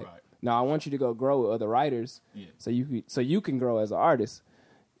all. Like, Right. no, I want you to go grow with other writers, Yeah. so you can grow as an artist.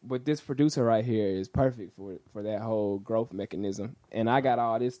 But this producer right here is perfect for that whole growth mechanism. And I got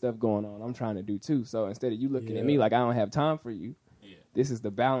all this stuff going on I'm trying to do too. So instead of you looking at me like I don't have time for you, this is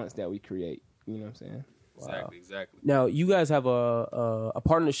the balance that we create. You know what I'm saying? Exactly. Now you guys have a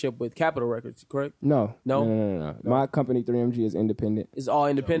partnership with Capitol Records, correct? No. No? My company 3MG is independent. It's all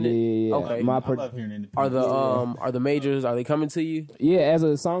independent. Yeah. Okay. My I pro- love hearing independent. Are the majors? Are they coming to you? Yeah, as a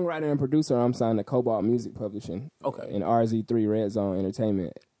songwriter and producer, I'm signed to Cobalt Music Publishing. Okay. And RZ3 Red Zone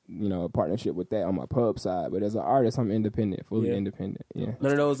Entertainment. A partnership with that on my pub side. But as an artist, I'm independent, fully Yeah. independent. Yeah.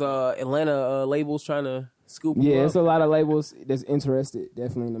 None of those Atlanta labels trying to scoop you Yeah, up? it's a lot of labels that's interested,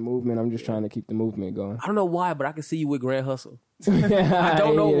 definitely in the movement. I'm just trying to keep the movement going. I don't know why, but I can see you with Grand Hustle. I I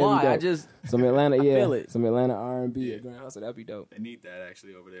don't know why. I just some Atlanta, feel it. some Atlanta R&B at Grand House. That'd be dope. They need that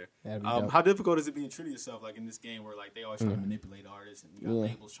actually over there. That'd be dope. How difficult is it being true to yourself, like in this game where like they always try to manipulate artists and you got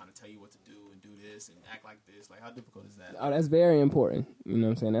labels trying to tell you what to do and do this and act like this? Like, how difficult is that? Oh, that's very important. You know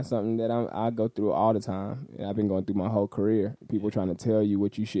what I'm saying? That's something that I go through all the time. And I've been going through my whole career. People trying to tell you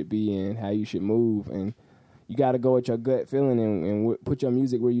what you should be and how you should move. And, you got to go with your gut feeling and put your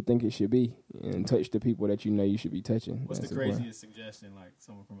music where you think it should be and touch the people that you know you should be touching. What's That's the important. craziest suggestion, like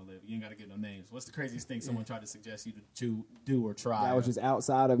someone from a live? You ain't got to give no names. What's the craziest thing someone tried to suggest you to do or try? That was just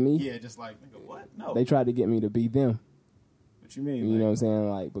outside of me. Yeah, just like, nigga, what? No. They tried to get me to be them. What you mean? You know what I'm saying?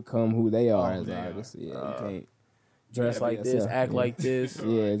 Like become who they are as they are. artists. Yeah, you can't. Dress gotta be like this, yourself. act Yeah. like this.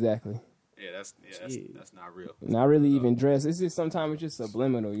 Yeah, exactly. Yeah, that's not real. Not really even dress. It's just sometimes it's just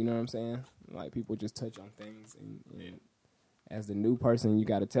subliminal. You know what I'm saying? Like people just touch on things, and as the new person, you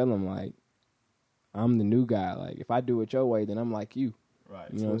got to tell them like, I'm the new guy. Like if I do it your way, then I'm like you. Right.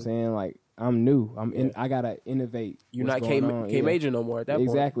 You know what I'm saying? Like I'm new. I gotta innovate. You're what's not K going on. K Yeah. Major no more at that point.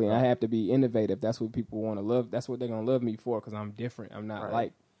 Exactly. I have to be innovative. That's what people want to love. That's what they're gonna love me for because I'm different. I'm not Right.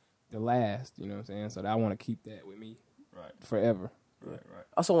 like the last. You know what I'm saying? So I want to keep that with me Right. forever. Right. I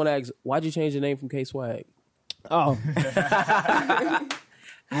also want to ask, why'd you change your name from K Swag? Oh, I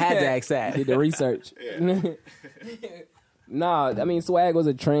had to ask that. did the research. Nah, I mean swag was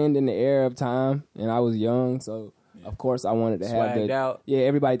a trend in the era of time, and I was young, so of course I wanted to have Swagged out. Yeah,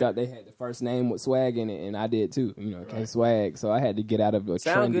 everybody thought they had the first name with swag in it, and I did too. You know, K Swag. So I had to get out of a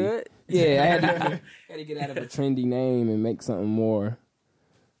Sound trendy. good? Yeah, I had to get out of a trendy name and make something more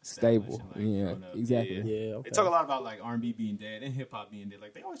stable. Like, Yeah, grown up. exactly. Yeah, okay. They talk a lot about like R&B being dead and hip hop being dead.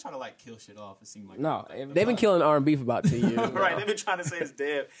 Like they always try to like kill shit off. It seems like No, They've been killing R&B for about 2 years. right. They've been trying to say it's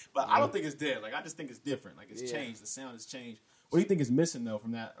dead, but I don't think it's dead. Like I just think it's different. Like it's changed. The sound has changed. What do you think is missing though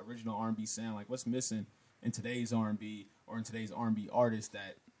from that original R&B sound? Like what's missing in today's R&B or in today's R&B artists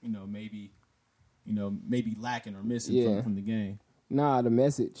that maybe lacking or missing from the game? Nah, the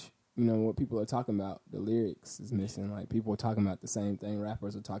message. You know what people are talking about. The lyrics is missing. Like people are talking about the same thing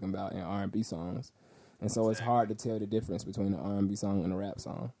rappers are talking about in R&B songs, and so it's hard to tell the difference between an R&B song and a rap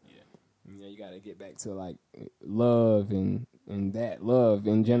song. Yeah, you got to get back to like love and that love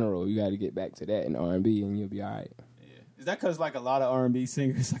in general. You got to get back to that in R&B, and you'll be all right. Is that because like a lot of R&B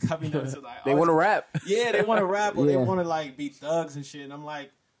singers, like I've been noticing, like They want to rap. Yeah, they want to rap or they Yeah. want to like be thugs and shit. And I'm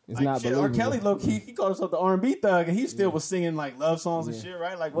like, It's like, not shit, R. believable. Kelly, low key, he called himself the R&B thug, and he still was singing like love songs and shit,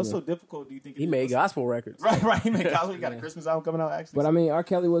 right? Like, what's so difficult? Do you think He made gospel records. Right. He made gospel. He got a Christmas album coming out actually. But I mean, R.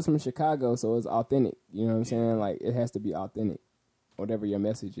 Kelly was from Chicago, so it's authentic. You know what I'm saying? Like it has to be authentic. Whatever your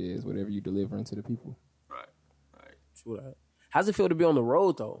message is, whatever you delivering to the people. right. True that. How's it feel to be on the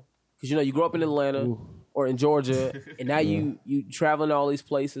road though? Because you grew up in Atlanta or in Georgia, and now you traveling to all these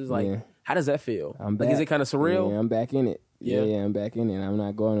places. Like, Yeah. how does that feel? I'm like, back. is it kind of surreal? Yeah, I'm back in it. Yeah. Yeah, I'm back in it. I'm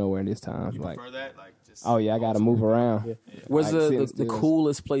not going nowhere this time. You Like, prefer that? Like, just oh yeah, I got to move around. Yeah. Where's Like, the sitting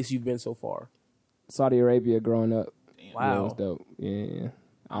coolest place you've been so far? Saudi Arabia growing up. Damn. Wow. Yeah, it was dope. Yeah.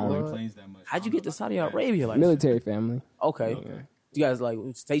 I don't like planes that much. How'd you I don't get to know Saudi about that. Arabia? Like, Military family. okay. You guys like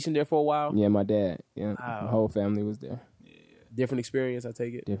stationed there for a while? Yeah, my dad. Yeah, Wow. my whole family was there. Different experience, I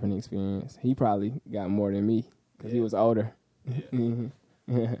take it. Different experience. He probably got more than me because he was older.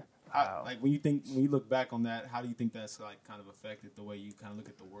 Yeah. Like when you look back on that, how do you think that's like kind of affected the way you kind of look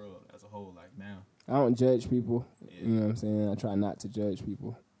at the world as a whole? Like now, I don't judge people. You know what I'm saying? I try not to judge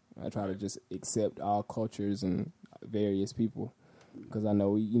people. I try to just accept all cultures and various people because I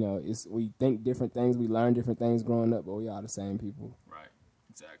know we think different things, we learn different things growing up, but we all the same people. right?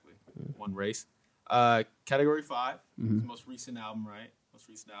 Exactly. One race. Category 5, his most recent album, right? Most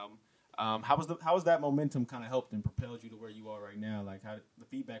recent album. How was that momentum kind of helped and propelled you to where you are right now? Like how the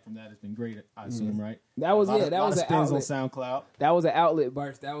feedback from that has been great, I assume, right? That was a lot that was of an spins outlet. on SoundCloud. That was an outlet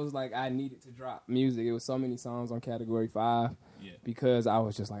burst. That was like I needed to drop music. It was so many songs on Category 5 because I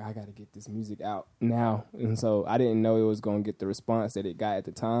was just like I got to get this music out now, and so I didn't know it was gonna get the response that it got at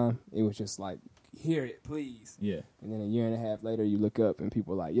the time. It was just like hear it, please. Yeah. And then a year and a half later, you look up and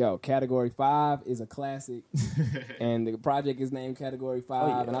people are like, yo, Category 5 is a classic. And the project is named Category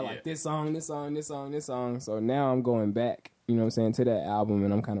 5. And I like this song. So now I'm going back, you know what I'm saying, to that album.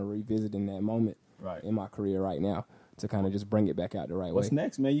 And I'm kind of revisiting that moment in my career right now to kind of just bring it back out the right way. What's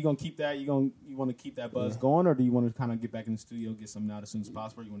next, man? You gonna keep that? You want to keep that buzz going, or do you want to kind of get back in the studio, get something out as soon as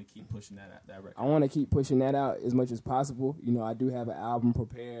possible? Or you want to keep pushing that record? I want to keep pushing that out as much as possible. You know, I do have an album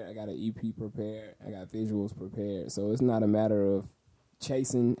prepared. I got an EP prepared. I got visuals prepared. So it's not a matter of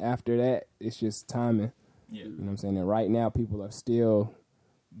chasing after that. It's just timing. Yeah. You know what I'm saying? And right now, people are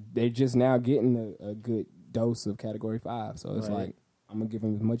they're just now getting a good dose of Category 5. So it's like, I'm going to give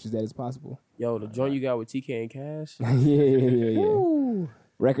them as much as that as possible. Yo, the joint you got with TK and Cash. Yeah.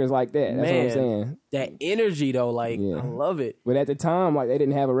 Records like that. That's what I'm saying. That energy, though, like, Yeah. I love it. But at the time, like, they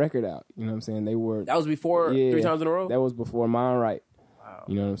didn't have a record out. You know what I'm saying? They were... That was before 3 Times in a Row? That was before Mine Right. Wow.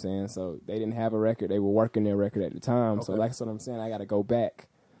 You know what I'm saying? So they didn't have a record. They were working their record at the time. So Okay. that's what I'm saying. I got to go back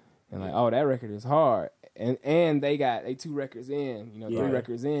and like, oh, that record is hard. and they 2 records in, 3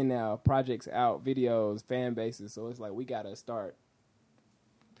 records in now, projects out, videos, fan bases. So it's like we gotta start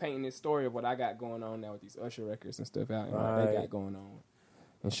painting this story of what I got going on now with these Usher records and stuff out, and what they got going on,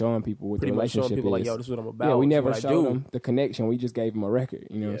 and showing people what Pretty the much relationship showing people is. like, yo, this is what I'm about. Yeah, we never this is what I showed do. them the connection. We just gave them a record.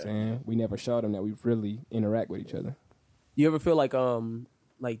 You know what I'm saying? We never showed them that we really interact with each other. You ever feel like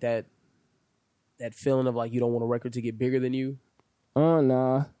that feeling of like you don't want a record to get bigger than you?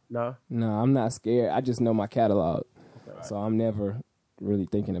 Nah, Nah. I'm not scared. I just know my catalog, so I'm never really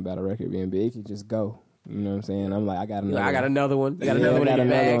thinking about a record being big. It can just go. You know what I'm saying? I'm like, I got another. I got another one. I got Yeah, another I one got in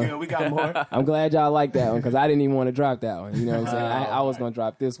the another bag. one. Yeah, we got more. I'm glad y'all like that one because I didn't even want to drop that one. You know what I'm saying? I was gonna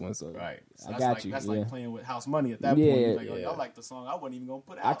drop this one, so Right. So I that's got like, you. That's yeah. like playing with house money at that Yeah, point. You're like, oh, yeah. y'all like the song. I wasn't even going to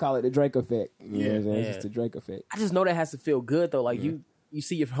put out. I call it the Drake effect. You know what I'm saying? It's Yeah. just the Drake effect. I just know that has to feel good though. Like you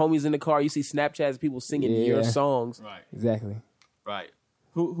see your homies in the car, you see Snapchats, people singing your Yeah. songs. Right. Exactly. Right.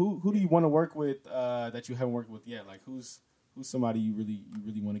 Who do you want to work with that you haven't worked with yet? Like who's somebody you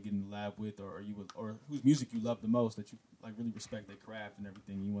really want to get in the lab with, or whose music you love the most that you like really respect their craft and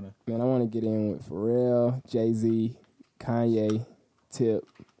everything you want to? Man, I want to get in with Pharrell, Jay-Z, Kanye, Tip.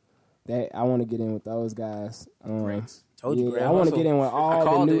 I want to get in with those guys. Prince. Told you, Yeah, Grand I want to Hustle. get in with I all the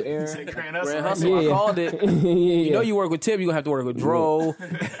called new it. era. Grand Grand Hustle. Hustle, I Yeah. called it. yeah. You know you work with Tip, you're gonna have to work with Dro.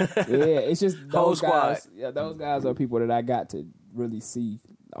 Yeah, it's just Whole those squad. guys. Yeah, those guys are people that I got to really see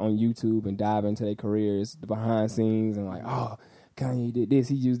on YouTube and dive into their careers, the behind scenes, and like, oh, Kanye did this,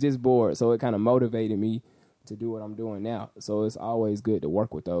 he used this board, so it kind of motivated me to do what I'm doing now. So it's always good to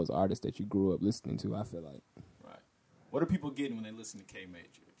work with those artists that you grew up listening to. I feel like. Right. What are people getting when they listen to K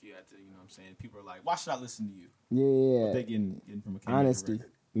Major? If you had to, you know what I'm saying? People are like, why should I listen to you? Yeah, What they getting from a K Major honesty. record?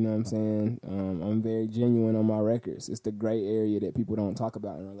 You know what I'm saying? I'm very genuine on my records. It's the gray area that people don't talk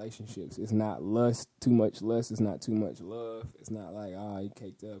about in relationships. It's not lust, too much lust. It's not too much love. It's not like, you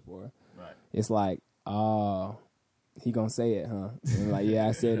caked up. Or Right. it's like, he gonna say it, huh? And like, yeah,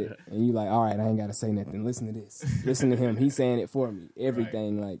 I said it. And you like, all right, I ain't gotta say nothing. Listen to this. Listen to him. He's saying it for me.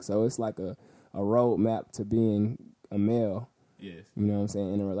 Everything. Like, so it's like a roadmap to being a male. Yes. You know what I'm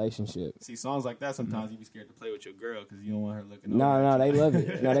saying? In a relationship. See, songs like that, sometimes you be scared to play with your girl because you don't want her looking No, over at they you. love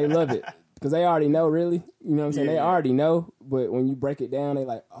it. No, they love it. Because they already know, really. You know what I'm saying? Yeah, They yeah. already know. But when you break it down, they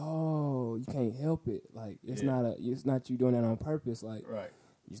like, oh, you can't help it. Like, it's not you doing that on purpose. Like, Right.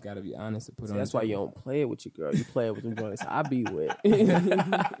 you just got to be honest and put See, on that's the why you table. don't play it with your girl. You play it with them joints I be with.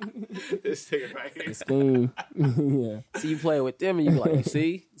 This nigga right here. The scheme. Yeah. See you play with them and you be like, you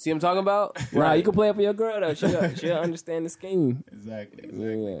see what I'm talking about? Nah, you can play it for your girl, though. She'll understand the scheme. Exactly.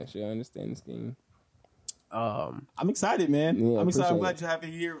 Yeah, she'll understand the scheme. I'm excited, man. Yeah, I'm excited. I'm appreciate glad you have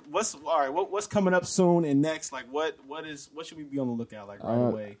you here. What's coming up soon and next? Like what should we be on the lookout like right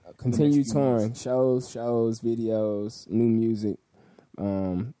away? Continue the next few touring. months? Shows, videos, new music,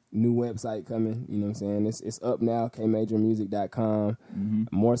 new website coming. You know what I'm saying? It's up now, kmajormusic.com.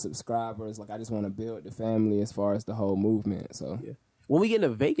 More subscribers. Like, I just want to build the family as far as the whole movement. So Yeah. When we get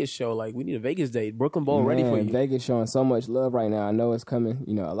in a Vegas show, like we need a Vegas date. Brooklyn Bowl ready for Man, you. Vegas showing so much love right now. I know it's coming.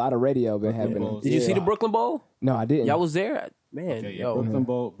 You know, a lot of radio been happening. Bowl. Did you see the Brooklyn Bowl? No, I didn't. Y'all was there? Man, Okay, yeah, yo.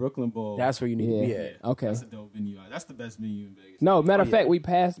 Brooklyn Bowl. That's where you need to be Yeah. at. Okay. That's a dope venue. That's the best venue in Vegas. No, matter of yeah. fact, we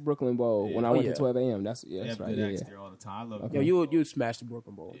passed Brooklyn Bowl when I Oh, went yeah. to 12 a.m. That's They that's have right. good Yeah, acts there all the time. I love Yo, you would smash the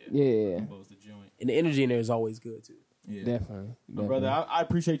Brooklyn Bowl. yeah. Brooklyn Bowl's the joint. And the energy in there is always good too. Yeah. Definitely. My brother, I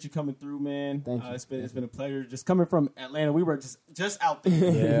appreciate you coming through, man. Thank you. It's been a pleasure. Just coming from Atlanta, we were just out there.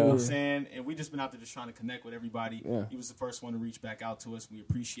 You know what I'm saying? And we just been out there just trying to connect with everybody. Yeah. He was the first one to reach back out to us. We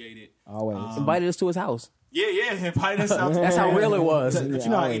appreciate it. Always. Invited us to his house. Yeah, invited us out. That's how real it was. But Yeah, you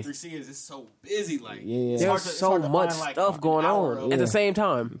know how always. A3C is. It's so busy. Like, Yeah. it's There's hard to- it's so hard to much find, like, stuff an going hour on of- at the same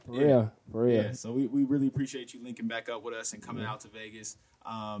time. For real. For real. Yeah, so we really appreciate you linking back up with us and coming out to Vegas.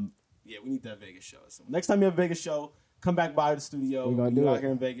 Yeah, we need that Vegas show. So next time you have a Vegas show, come back by the studio. We gonna We'll do be out it. here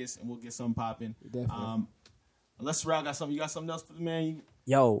in Vegas and we'll get something popping. Definitely. Unless Sorrel got something, you got something else for the man?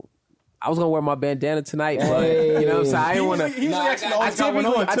 Yo, I was gonna wear my bandana tonight, but Hey. you know what I'm saying? I didn't want He usually actually I always got one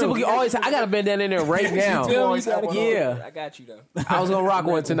on, typically too. always I got a bandana in there right now. You always have one on. Yeah, I got you, though. I was gonna rock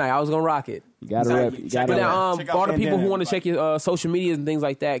one tonight. I was gonna rock it. You got to rep. You got But to now, Check for out all the people Bandana, who want to check everybody. your social medias and things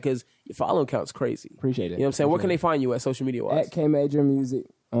like that, because your following count's crazy. Appreciate it. You know what I'm saying? Where can Appreciate they find you at social media wise? At K Major Music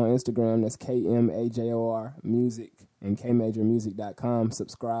on Instagram. That's KMAJOR Music and KMajormusic.com.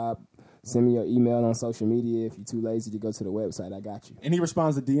 Subscribe. Send me your email on social media. If you're too lazy to go to the website, I got you. And he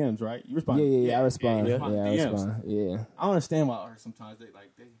responds to DMs, right? You respond. Yeah, I respond. you Yeah, respond to I DMs. respond. Yeah. I don't understand why sometimes they.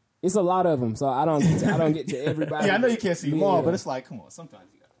 It's a lot of them, so I don't get to everybody. Yeah, I know you can't see them all, Yeah. but it's like, come on, sometimes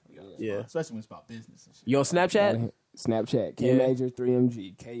you gotta respond, Yeah. especially when it's about business and shit. You on Snapchat? Snapchat, Yeah.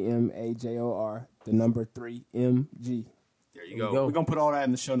 KMajor3MG, KMAJOR, the number 3MG. There you There go. you go. We're gonna put all that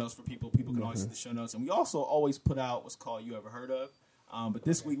in the show notes for people. People can always see the show notes, and we also always put out what's called "You Ever Heard Of." But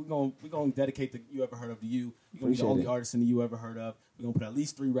this week we're gonna dedicate the "You Ever Heard Of" to you. You're gonna be the only artist in the "You Ever Heard Of." We're gonna put at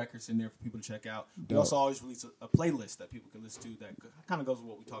least 3 records in there for people to check out. We also always release a playlist that people can listen to that kind of goes with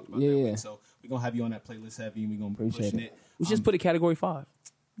what we talked about that week. So we're gonna have you on that playlist heavy, and we're gonna be pushing it. We just put a category 5.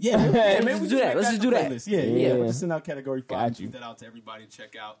 Yeah, maybe we do that. Let's just do that. Yeah. We'll just send out category 5. Got you. Put that out to everybody to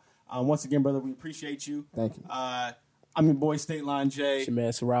check out. Once again, brother, we appreciate you. Thank you. I'm your boy State Line J. It's your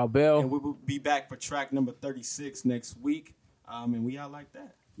man, Sorrel Bell. And we will be back for track number 36 next week. And we out like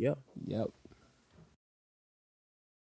that. Yep. Yep.